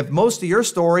that, if most of your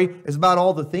story is about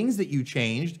all the things that you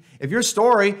changed, if your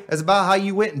story is about how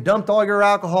you went and dumped all your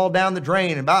alcohol down the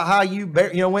drain, about how you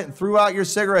went and threw out your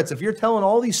cigarettes, if you're telling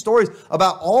all these stories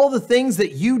about all the things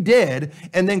that you did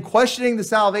and then questioning the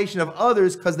salvation of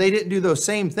others because they didn't do those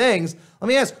same things, let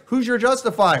me ask, who's your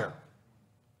justifier?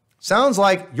 Sounds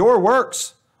like your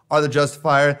works are the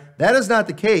justifier. That is not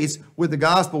the case with the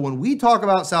gospel. When we talk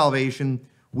about salvation,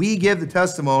 we give the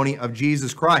testimony of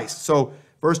Jesus Christ. So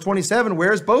verse 27,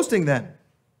 where is boasting then?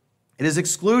 It is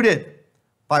excluded.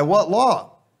 By what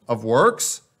law? Of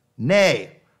works?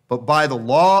 Nay, but by the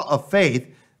law of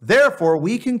faith. Therefore,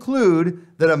 we conclude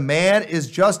that a man is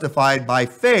justified by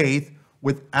faith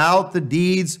without the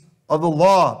deeds of the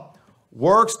law.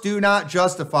 Works do not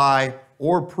justify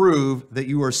or prove that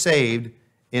you are saved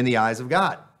in the eyes of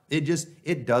God.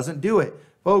 It doesn't do it.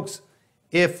 Folks,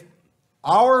 if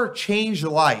our changed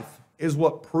life is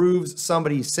what proves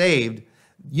somebody saved,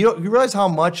 you realize how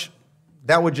much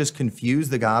that would just confuse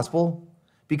the gospel?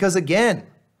 Because again,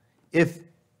 if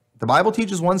the Bible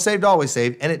teaches once saved, always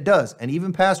saved, and it does, and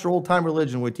even pastor old-time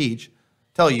religion would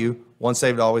tell you once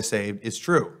saved, always saved, it's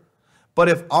true. But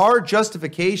if our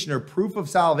justification or proof of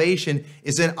salvation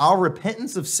is in our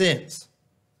repentance of sins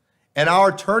and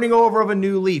our turning over of a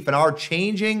new leaf and our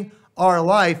changing our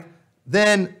life,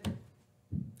 then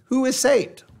who is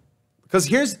saved? Because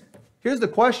here's the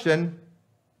question,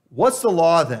 what's the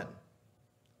law then?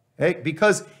 Okay?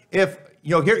 Because if,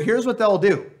 here's what they'll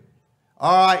do.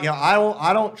 All right,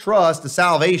 I don't trust the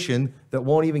salvation that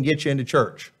won't even get you into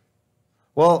church.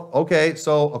 Well, okay,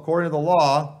 so according to the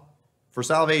law, for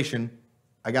salvation,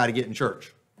 I got to get in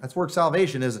church. That's work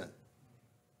salvation, isn't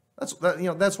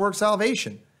it? That's work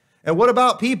salvation. And what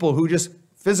about people who just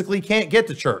physically can't get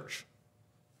to church?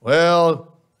 Well,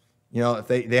 if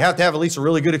they have to have at least a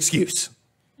really good excuse.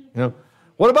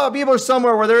 What about people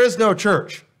somewhere where there is no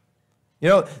church?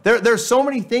 There's so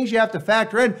many things you have to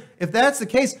factor in. If that's the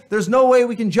case, there's no way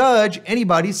we can judge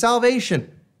anybody's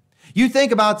salvation. You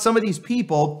think about some of these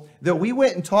people that we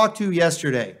went and talked to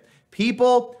yesterday.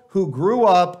 People who grew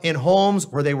up in homes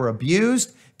where they were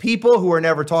abused, people who were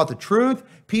never taught the truth,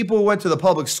 people who went to the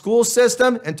public school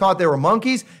system and taught they were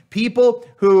monkeys, people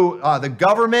who the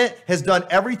government has done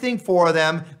everything for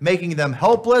them, making them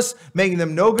helpless, making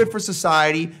them no good for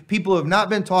society, people who have not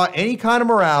been taught any kind of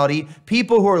morality,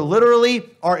 people who are literally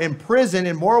in prison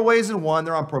in more ways than one.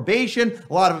 They're on probation.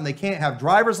 A lot of them, they can't have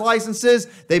driver's licenses.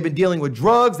 They've been dealing with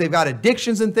drugs. They've got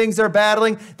addictions and things they're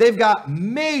battling. They've got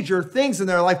major things in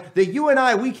their life that you and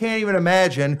I, we can't even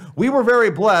imagine. We were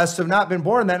very blessed to have not been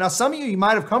born in that. Now, some of you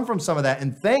might have come from some of that,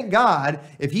 and thank God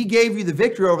if he gave you the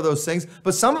victory over those things,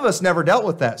 but some of us never dealt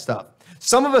with that stuff.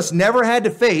 Some of us never had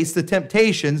to face the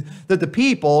temptations that the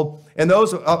people in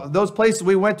those places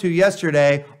we went to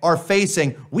yesterday are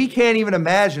facing. We can't even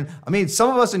imagine. I mean,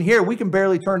 some of us in here, we can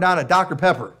barely turn down a Dr.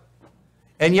 Pepper.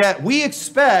 And yet we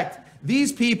expect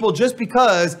these people, just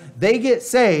because they get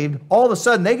saved, all of a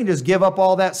sudden they can just give up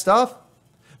all that stuff.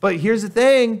 But here's the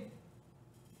thing.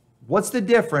 What's the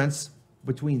difference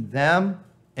between them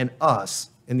and us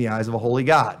in the eyes of a holy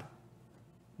God?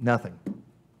 Nothing.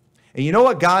 And you know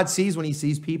what God sees when he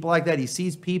sees people like that? He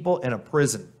sees people in a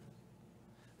prison.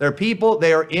 They're people,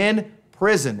 they are in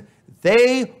prison.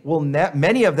 They will,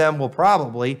 many of them will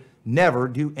probably never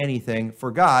do anything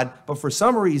for God, but for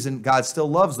some reason, God still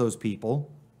loves those people.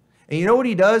 And you know what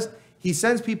he does? He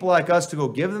sends people like us to go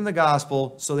give them the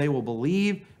gospel so they will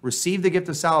believe, receive the gift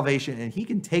of salvation, and he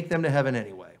can take them to heaven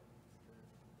anyway.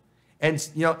 And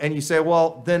you say,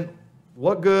 well, then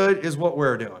what good is what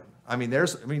we're doing?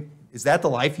 Is that the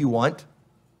life you want?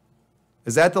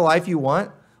 Is that the life you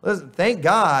want? Listen, thank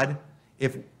God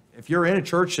if you're in a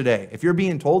church today, if you're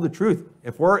being told the truth,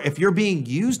 if you're being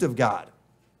used of God.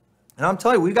 And I'm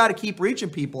telling you, we've got to keep reaching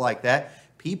people like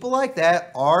that. People like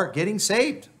that are getting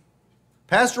saved.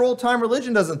 Pastor Old Time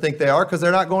Religion doesn't think they are because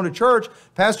they're not going to church.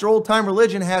 Pastor Old Time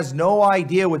Religion has no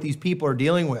idea what these people are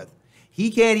dealing with.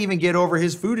 He can't even get over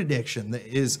his food addiction that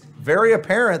is very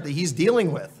apparent that he's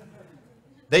dealing with.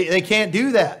 They can't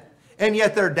do that. And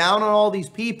yet they're down on all these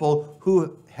people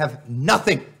who have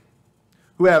nothing,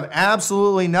 who have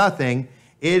absolutely nothing.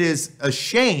 It is a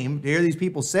shame to hear these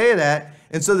people say that.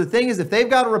 And so the thing is, if they've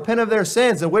got to repent of their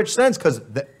sins, in which sense? Because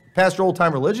Pastor Old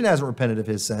Time Religion hasn't repented of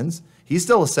his sins. He's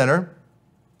still a sinner.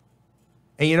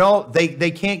 And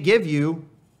they can't give you,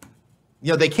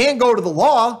 they can't go to the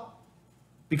law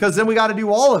because then we got to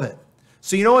do all of it.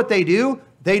 So you know what they do?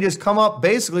 They just come up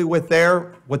basically with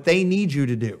what they need you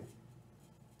to do.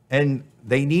 And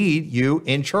they need you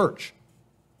in church.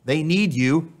 They need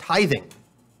you tithing.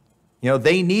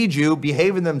 They need you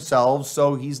behaving themselves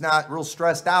so he's not real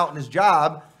stressed out in his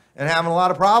job and having a lot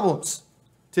of problems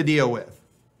to deal with.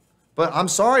 But I'm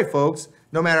sorry, folks,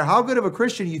 no matter how good of a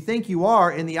Christian you think you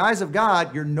are, in the eyes of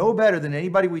God, you're no better than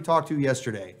anybody we talked to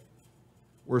yesterday.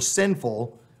 We're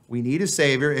sinful. We need a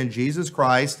Savior in Jesus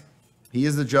Christ. He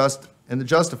is the just and the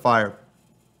justifier.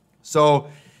 So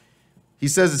he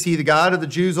says, is he the God of the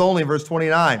Jews only? Verse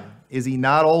 29. Is he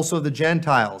not also the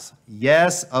Gentiles?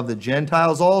 Yes, of the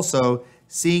Gentiles also,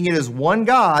 seeing it is one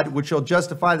God, which shall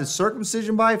justify the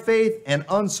circumcision by faith and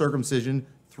uncircumcision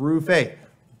through faith.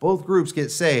 Both groups get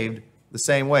saved the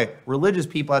same way. Religious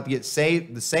people have to get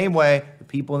saved the same way the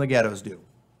people in the ghettos do.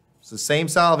 It's the same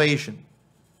salvation.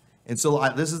 And so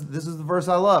this is the verse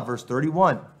I love, verse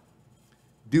 31.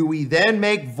 Do we then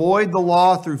make void the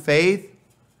law through faith?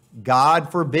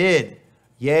 God forbid.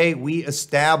 Yea, we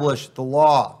establish the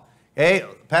law. Okay,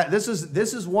 this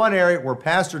is one area where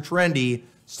Pastor Trendy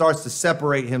starts to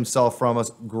separate himself from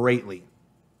us greatly.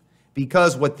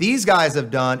 Because what these guys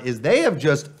have done is they have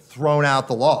just thrown out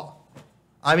the law.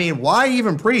 Why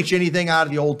even preach anything out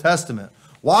of the Old Testament?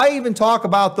 Why even talk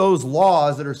about those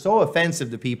laws that are so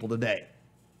offensive to people today?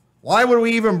 Why would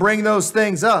we even bring those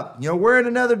things up? We're in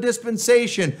another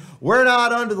dispensation. We're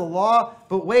not under the law.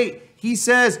 But wait, he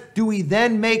says, do we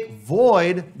then make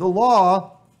void the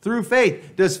law through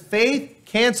faith? Does faith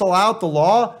cancel out the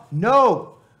law?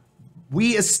 No.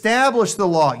 We establish the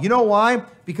law. You know why?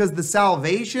 Because the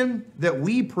salvation that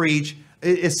we preach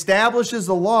establishes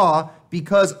the law,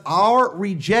 because our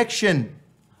rejection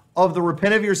of the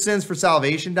repent of your sins for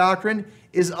salvation doctrine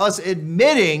is us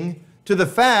admitting to the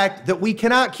fact that we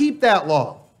cannot keep that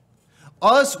law.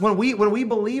 When we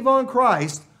believe on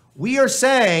Christ, we are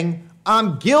saying,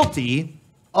 I'm guilty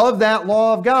of that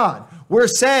law of God. We're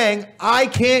saying, I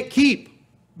can't keep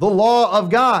the law of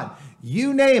God.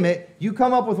 You name it, you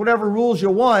come up with whatever rules you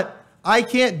want, I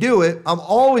can't do it. I'm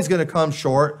always going to come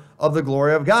short of the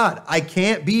glory of God. I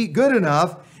can't be good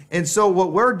enough. And so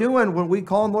what we're doing when we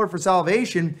call on the Lord for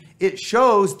salvation, it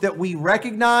shows that we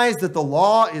recognize that the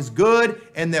law is good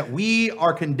and that we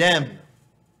are condemned.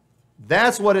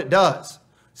 That's what it does.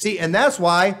 See, and that's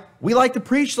why we like to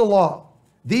preach the law.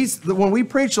 When we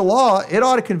preach the law, it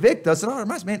ought to convict us. It ought to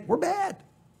remind us, man, we're bad.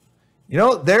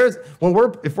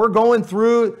 If we're going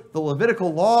through the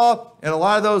Levitical law and a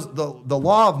lot of those, the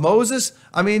law of Moses,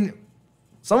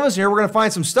 some of us here, we're going to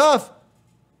find some stuff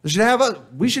that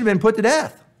we should have been put to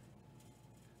death.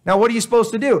 Now, what are you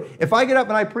supposed to do? If I get up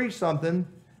and I preach something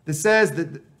that says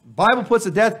that the Bible puts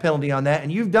a death penalty on that,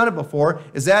 and you've done it before,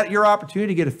 is that your opportunity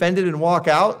to get offended and walk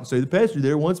out and say, the pastor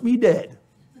there wants me dead?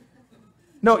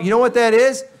 No, you know what that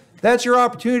is? That's your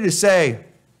opportunity to say,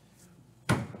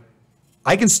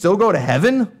 I can still go to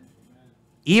heaven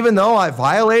even though I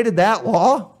violated that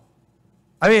law?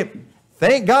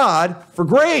 Thank God for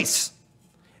grace.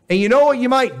 And you know what you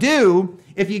might do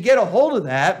if you get a hold of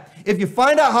that? If you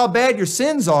find out how bad your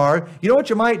sins are, you know what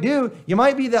you might do? You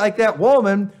might be like that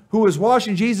woman who was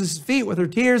washing Jesus' feet with her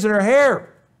tears and her hair.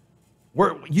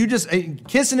 You just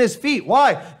kissing his feet.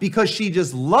 Why? Because she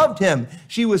just loved him.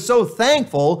 She was so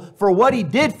thankful for what he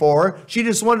did for her. She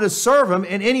just wanted to serve him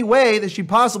in any way that she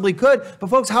possibly could. But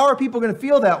folks, how are people going to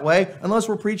feel that way unless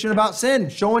we're preaching about sin,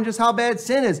 showing just how bad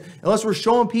sin is, unless we're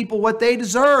showing people what they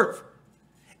deserve?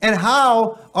 And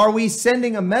how are we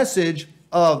sending a message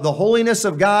of the holiness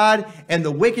of God and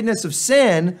the wickedness of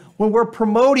sin when we're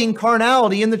promoting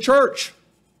carnality in the church?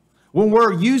 When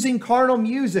we're using carnal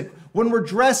music, when we're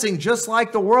dressing just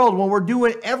like the world, when we're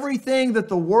doing everything that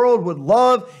the world would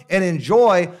love and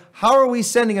enjoy, how are we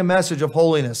sending a message of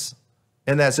holiness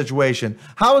in that situation?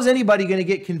 How is anybody going to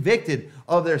get convicted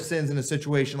of their sins in a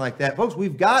situation like that? Folks,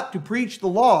 we've got to preach the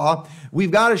law.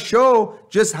 We've got to show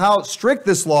just how strict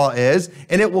this law is,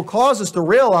 and it will cause us to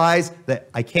realize that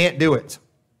I can't do it.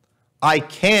 I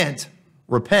can't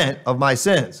repent of my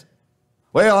sins.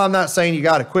 Well, I'm not saying you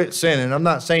got to quit sinning. I'm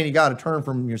not saying you got to turn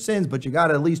from your sins, but you got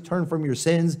to at least turn from your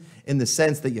sins in the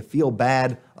sense that you feel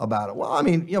bad about it. Well, I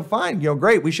mean, fine,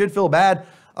 great. We should feel bad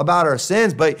about our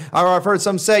sins, but I've heard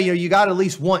some say, you got to at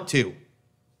least want to.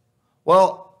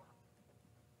 Well,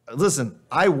 listen,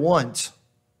 I want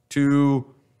to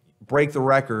break the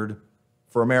record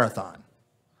for a marathon.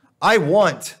 I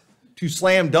want to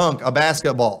slam dunk a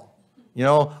basketball.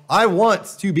 I want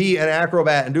to be an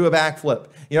acrobat and do a backflip.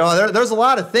 There's a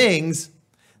lot of things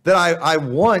that I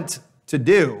want to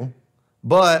do,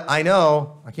 but I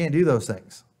know I can't do those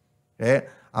things. Okay?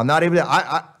 I'm not able to,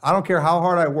 I don't care how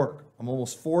hard I work. I'm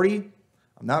almost 40.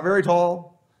 I'm not very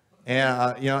tall.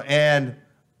 And, and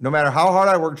no matter how hard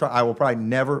I work, I will probably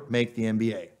never make the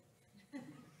NBA.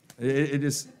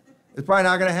 It's probably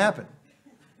not going to happen.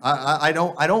 I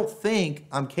don't think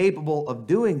I'm capable of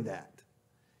doing that.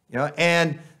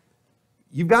 And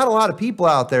you've got a lot of people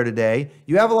out there today.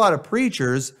 You have a lot of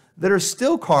preachers that are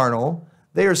still carnal.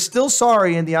 They are still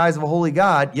sorry in the eyes of a holy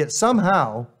God, yet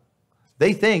somehow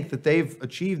they think that they've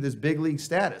achieved this big league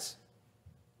status.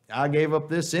 I gave up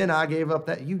this sin. I gave up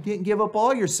that. You didn't give up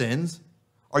all your sins.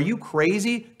 Are you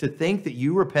crazy to think that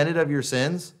you repented of your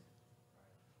sins?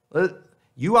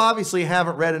 You obviously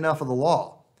haven't read enough of the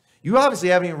law. You obviously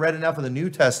haven't even read enough of the New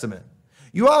Testament.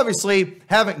 You obviously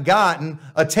haven't gotten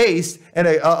a taste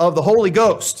of the Holy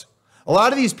Ghost. A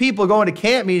lot of these people going to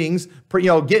camp meetings,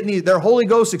 getting their Holy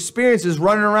Ghost experiences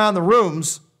running around the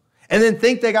rooms, and then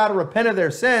think they got to repent of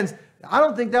their sins. I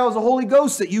don't think that was the Holy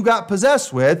Ghost that you got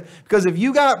possessed with, because if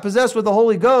you got possessed with the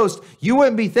Holy Ghost, you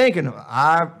wouldn't be thinking,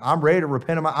 I'm ready to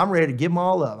repent of I'm ready to give them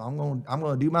all up. I'm going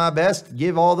to do my best to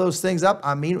give all those things up.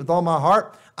 I mean it with all my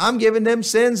heart. I'm giving them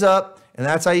sins up, and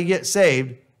that's how you get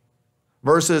saved.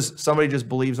 Versus somebody just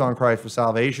believes on Christ for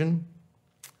salvation.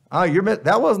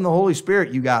 That wasn't the Holy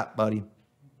Spirit you got, buddy.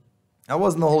 That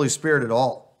wasn't the Holy Spirit at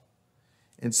all.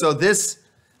 And so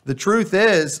the truth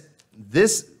is,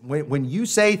 when you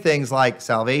say things like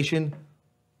salvation,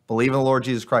 believe in the Lord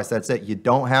Jesus Christ, that's it. You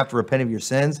don't have to repent of your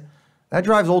sins. That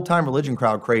drives old-time religion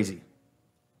crowd crazy.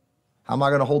 How am I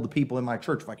going to hold the people in my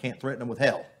church if I can't threaten them with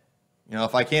hell?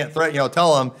 If I can't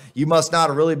tell them, you must not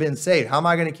have really been saved. How am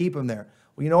I going to keep them there?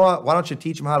 Well, you know what? Why don't you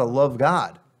teach them how to love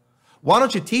God? Why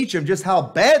don't you teach them just how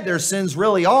bad their sins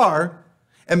really are?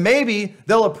 And maybe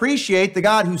they'll appreciate the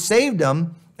God who saved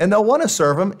them, and they'll want to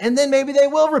serve him, and then maybe they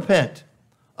will repent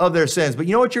of their sins. But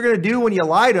you know what you're going to do when you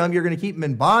lie to them? You're going to keep them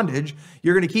in bondage.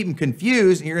 You're going to keep them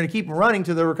confused, and you're going to keep them running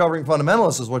to the recovering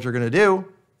fundamentalists is what you're going to do.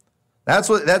 That's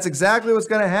exactly what's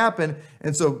going to happen.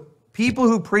 And so people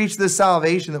who preach this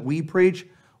salvation that we preach,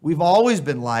 we've always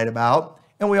been lied about,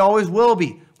 and we always will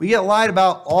be. We get lied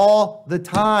about all the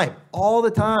time.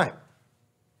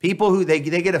 People who they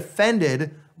get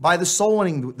offended by the soul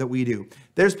winning that we do.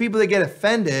 There's people that get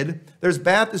offended. There's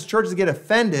Baptist churches that get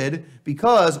offended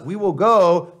because we will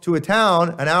go to a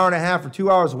town an hour and a half or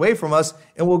 2 hours away from us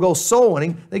and we'll go soul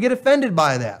winning. They get offended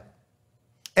by that.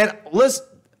 And listen,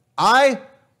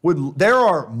 there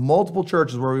are multiple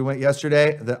churches where we went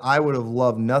yesterday that I would have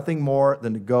loved nothing more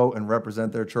than to go and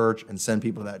represent their church and send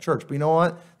people to that church. But you know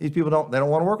what? These people don't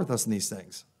want to work with us in these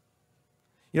things.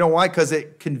 You know why? Because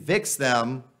it convicts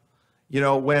them,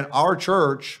 when our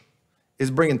church is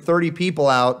bringing 30 people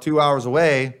out 2 hours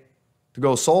away to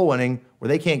go soul winning where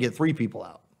they can't get 3 people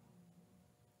out.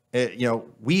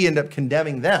 We end up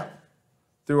condemning them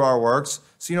through our works.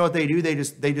 So you know what they do? They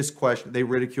just question, they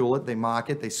ridicule it, they mock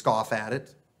it, they scoff at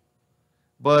it.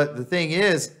 But the thing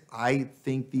is, I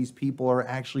think these people are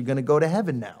actually going to go to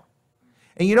heaven now.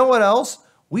 And you know what else?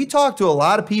 We talked to a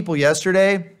lot of people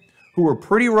yesterday who were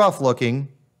pretty rough looking,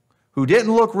 who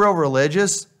didn't look real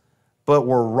religious, but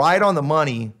were right on the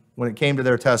money when it came to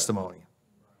their testimony.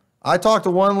 I talked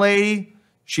to one lady.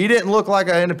 She didn't look like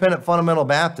an independent fundamental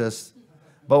Baptist.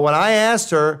 But when I asked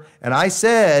her and I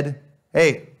said,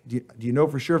 hey, do you know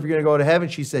for sure if you're going to go to heaven?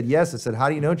 She said, yes. I said, how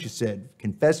do you know? And she said,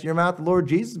 confess in your mouth the Lord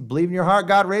Jesus, believe in your heart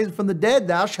God raised him from the dead,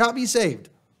 thou shalt be saved.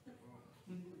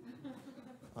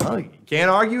 Well, you can't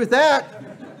argue with that.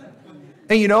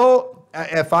 And you know,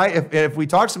 if we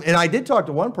talk and I did talk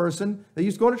to one person that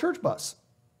used to go on a church bus.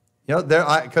 You know,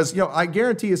 because I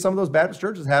guarantee you some of those Baptist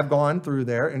churches have gone through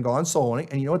there and gone soul winning.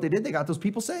 And you know what they did? They got those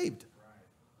people saved.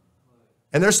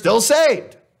 And they're still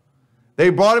saved. They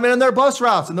brought them in their bus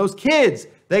routes, and those kids,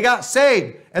 they got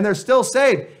saved, and they're still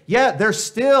saved. Yeah, they're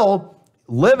still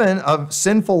living a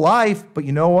sinful life, but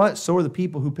you know what? So are the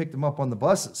people who picked them up on the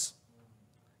buses.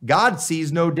 God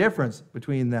sees no difference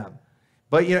between them.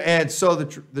 But, you know, and so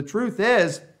the truth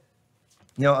is,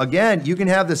 you know, again, you can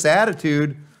have this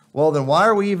attitude, well, then why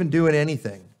are we even doing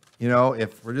anything? You know,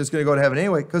 if we're just going to go to heaven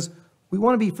anyway, because we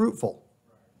want to be fruitful.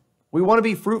 We want to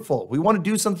be fruitful. We want to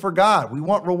do something for God. We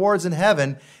want rewards in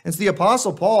heaven. And so the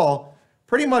Apostle Paul,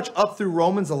 pretty much up through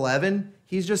Romans 11,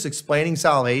 he's just explaining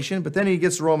salvation. But then he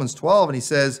gets to Romans 12 and he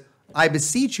says, I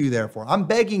beseech you, therefore, I'm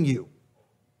begging you,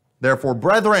 therefore,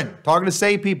 brethren, talking to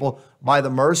saved people, by the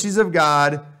mercies of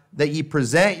God, that ye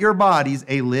present your bodies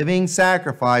a living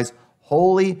sacrifice,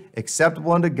 holy,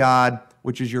 acceptable unto God,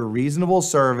 which is your reasonable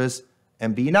service,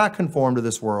 and be not conformed to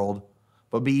this world,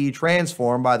 but be ye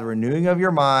transformed by the renewing of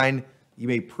your mind, you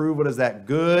may prove what is that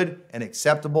good and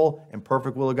acceptable and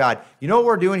perfect will of God. You know what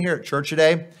we're doing here at church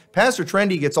today? Pastor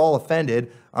Trendy gets all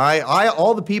offended.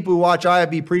 All the people who watch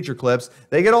IFB preacher clips,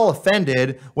 they get all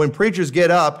offended when preachers get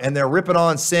up and they're ripping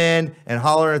on sin and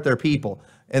hollering at their people.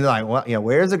 And they're like, well, you know,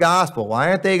 where's the gospel? Why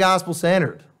aren't they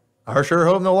gospel-centered? I sure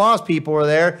hope the lost people are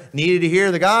there, needed to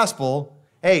hear the gospel.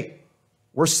 Hey,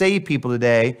 we're saved people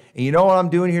today. And you know what I'm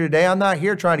doing here today? I'm not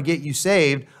here trying to get you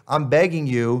saved. I'm begging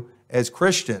you as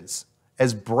Christians,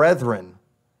 as brethren,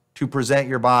 to present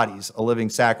your bodies a living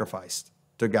sacrifice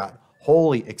to God,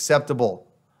 holy, acceptable.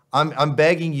 I'm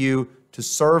begging you to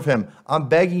serve him. I'm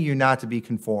begging you not to be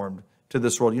conformed to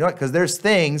this world. You know what? Because there's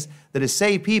things that as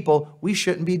saved people we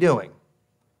shouldn't be doing.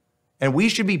 And we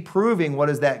should be proving what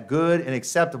is that good and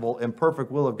acceptable and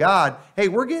perfect will of God. Hey,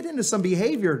 we're getting into some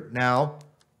behavior now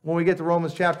when we get to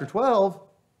Romans chapter 12,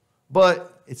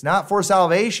 but it's not for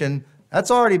salvation. That's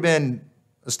already been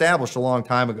established a long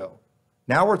time ago.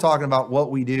 Now we're talking about what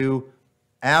we do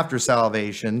after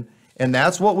salvation, and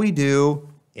that's what we do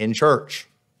in church.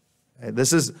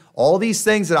 This is all these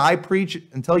things that I preach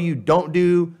and tell you don't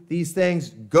do these things,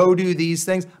 go do these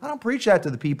things. I don't preach that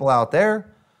to the people out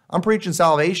there. I'm preaching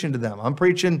salvation to them. I'm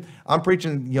preaching,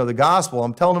 the gospel.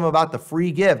 I'm telling them about the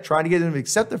free gift, trying to get them to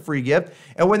accept the free gift.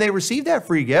 And when they receive that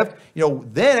free gift,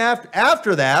 then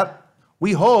after that,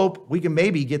 we hope we can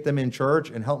maybe get them in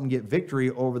church and help them get victory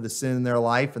over the sin in their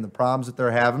life and the problems that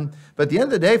they're having. But at the end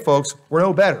of the day, folks, we're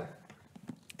no better.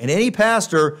 And any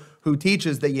pastor who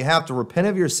teaches that you have to repent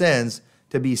of your sins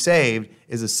to be saved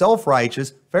is a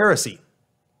self-righteous Pharisee.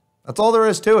 That's all there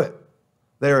is to it.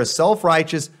 They're a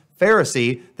self-righteous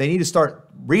Pharisee. They need to start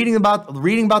reading about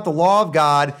the law of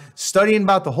God, studying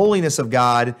about the holiness of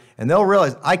God, and they'll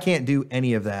realize, I can't do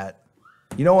any of that.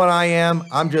 You know what I am?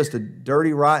 I'm just a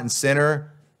dirty, rotten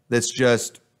sinner that's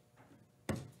just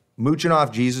mooching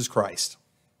off Jesus Christ,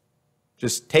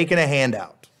 just taking a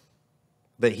handout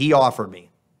that he offered me.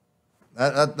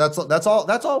 That's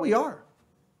all we are.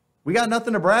 We got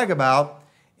nothing to brag about.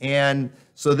 And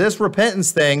so this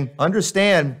repentance thing,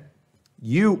 understand,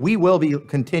 we will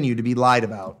continue to be lied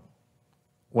about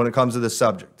when it comes to this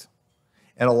subject.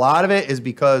 And a lot of it is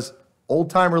because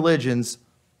old-time religions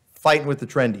fighting with the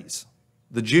trendies.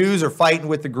 The Jews are fighting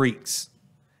with the Greeks.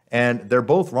 And they're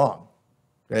both wrong.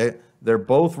 Okay? They're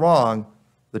both wrong.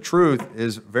 The truth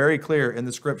is very clear in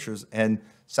the scriptures, and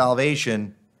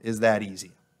salvation is that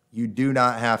easy. You do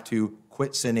not have to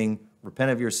quit sinning,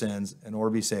 repent of your sins in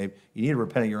order to be saved. You need to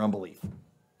repent of your unbelief.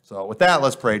 So with that,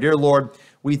 let's pray. Dear Lord,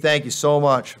 we thank you so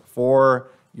much for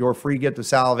your free gift of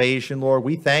salvation, Lord.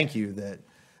 We thank you that,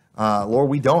 Lord,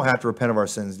 we don't have to repent of our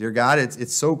sins. Dear God,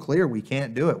 it's so clear we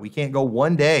can't do it. We can't go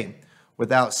one day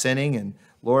without sinning. And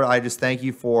Lord, I just thank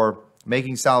you for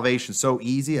making salvation so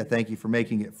easy. I thank you for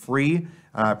making it free.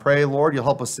 I pray, Lord, you'll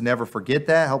help us to never forget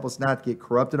that. Help us not to get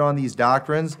corrupted on these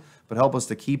doctrines, but help us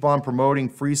to keep on promoting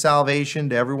free salvation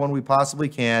to everyone we possibly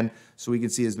can so we can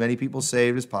see as many people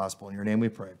saved as possible. In your name we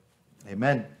pray.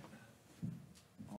 Amen.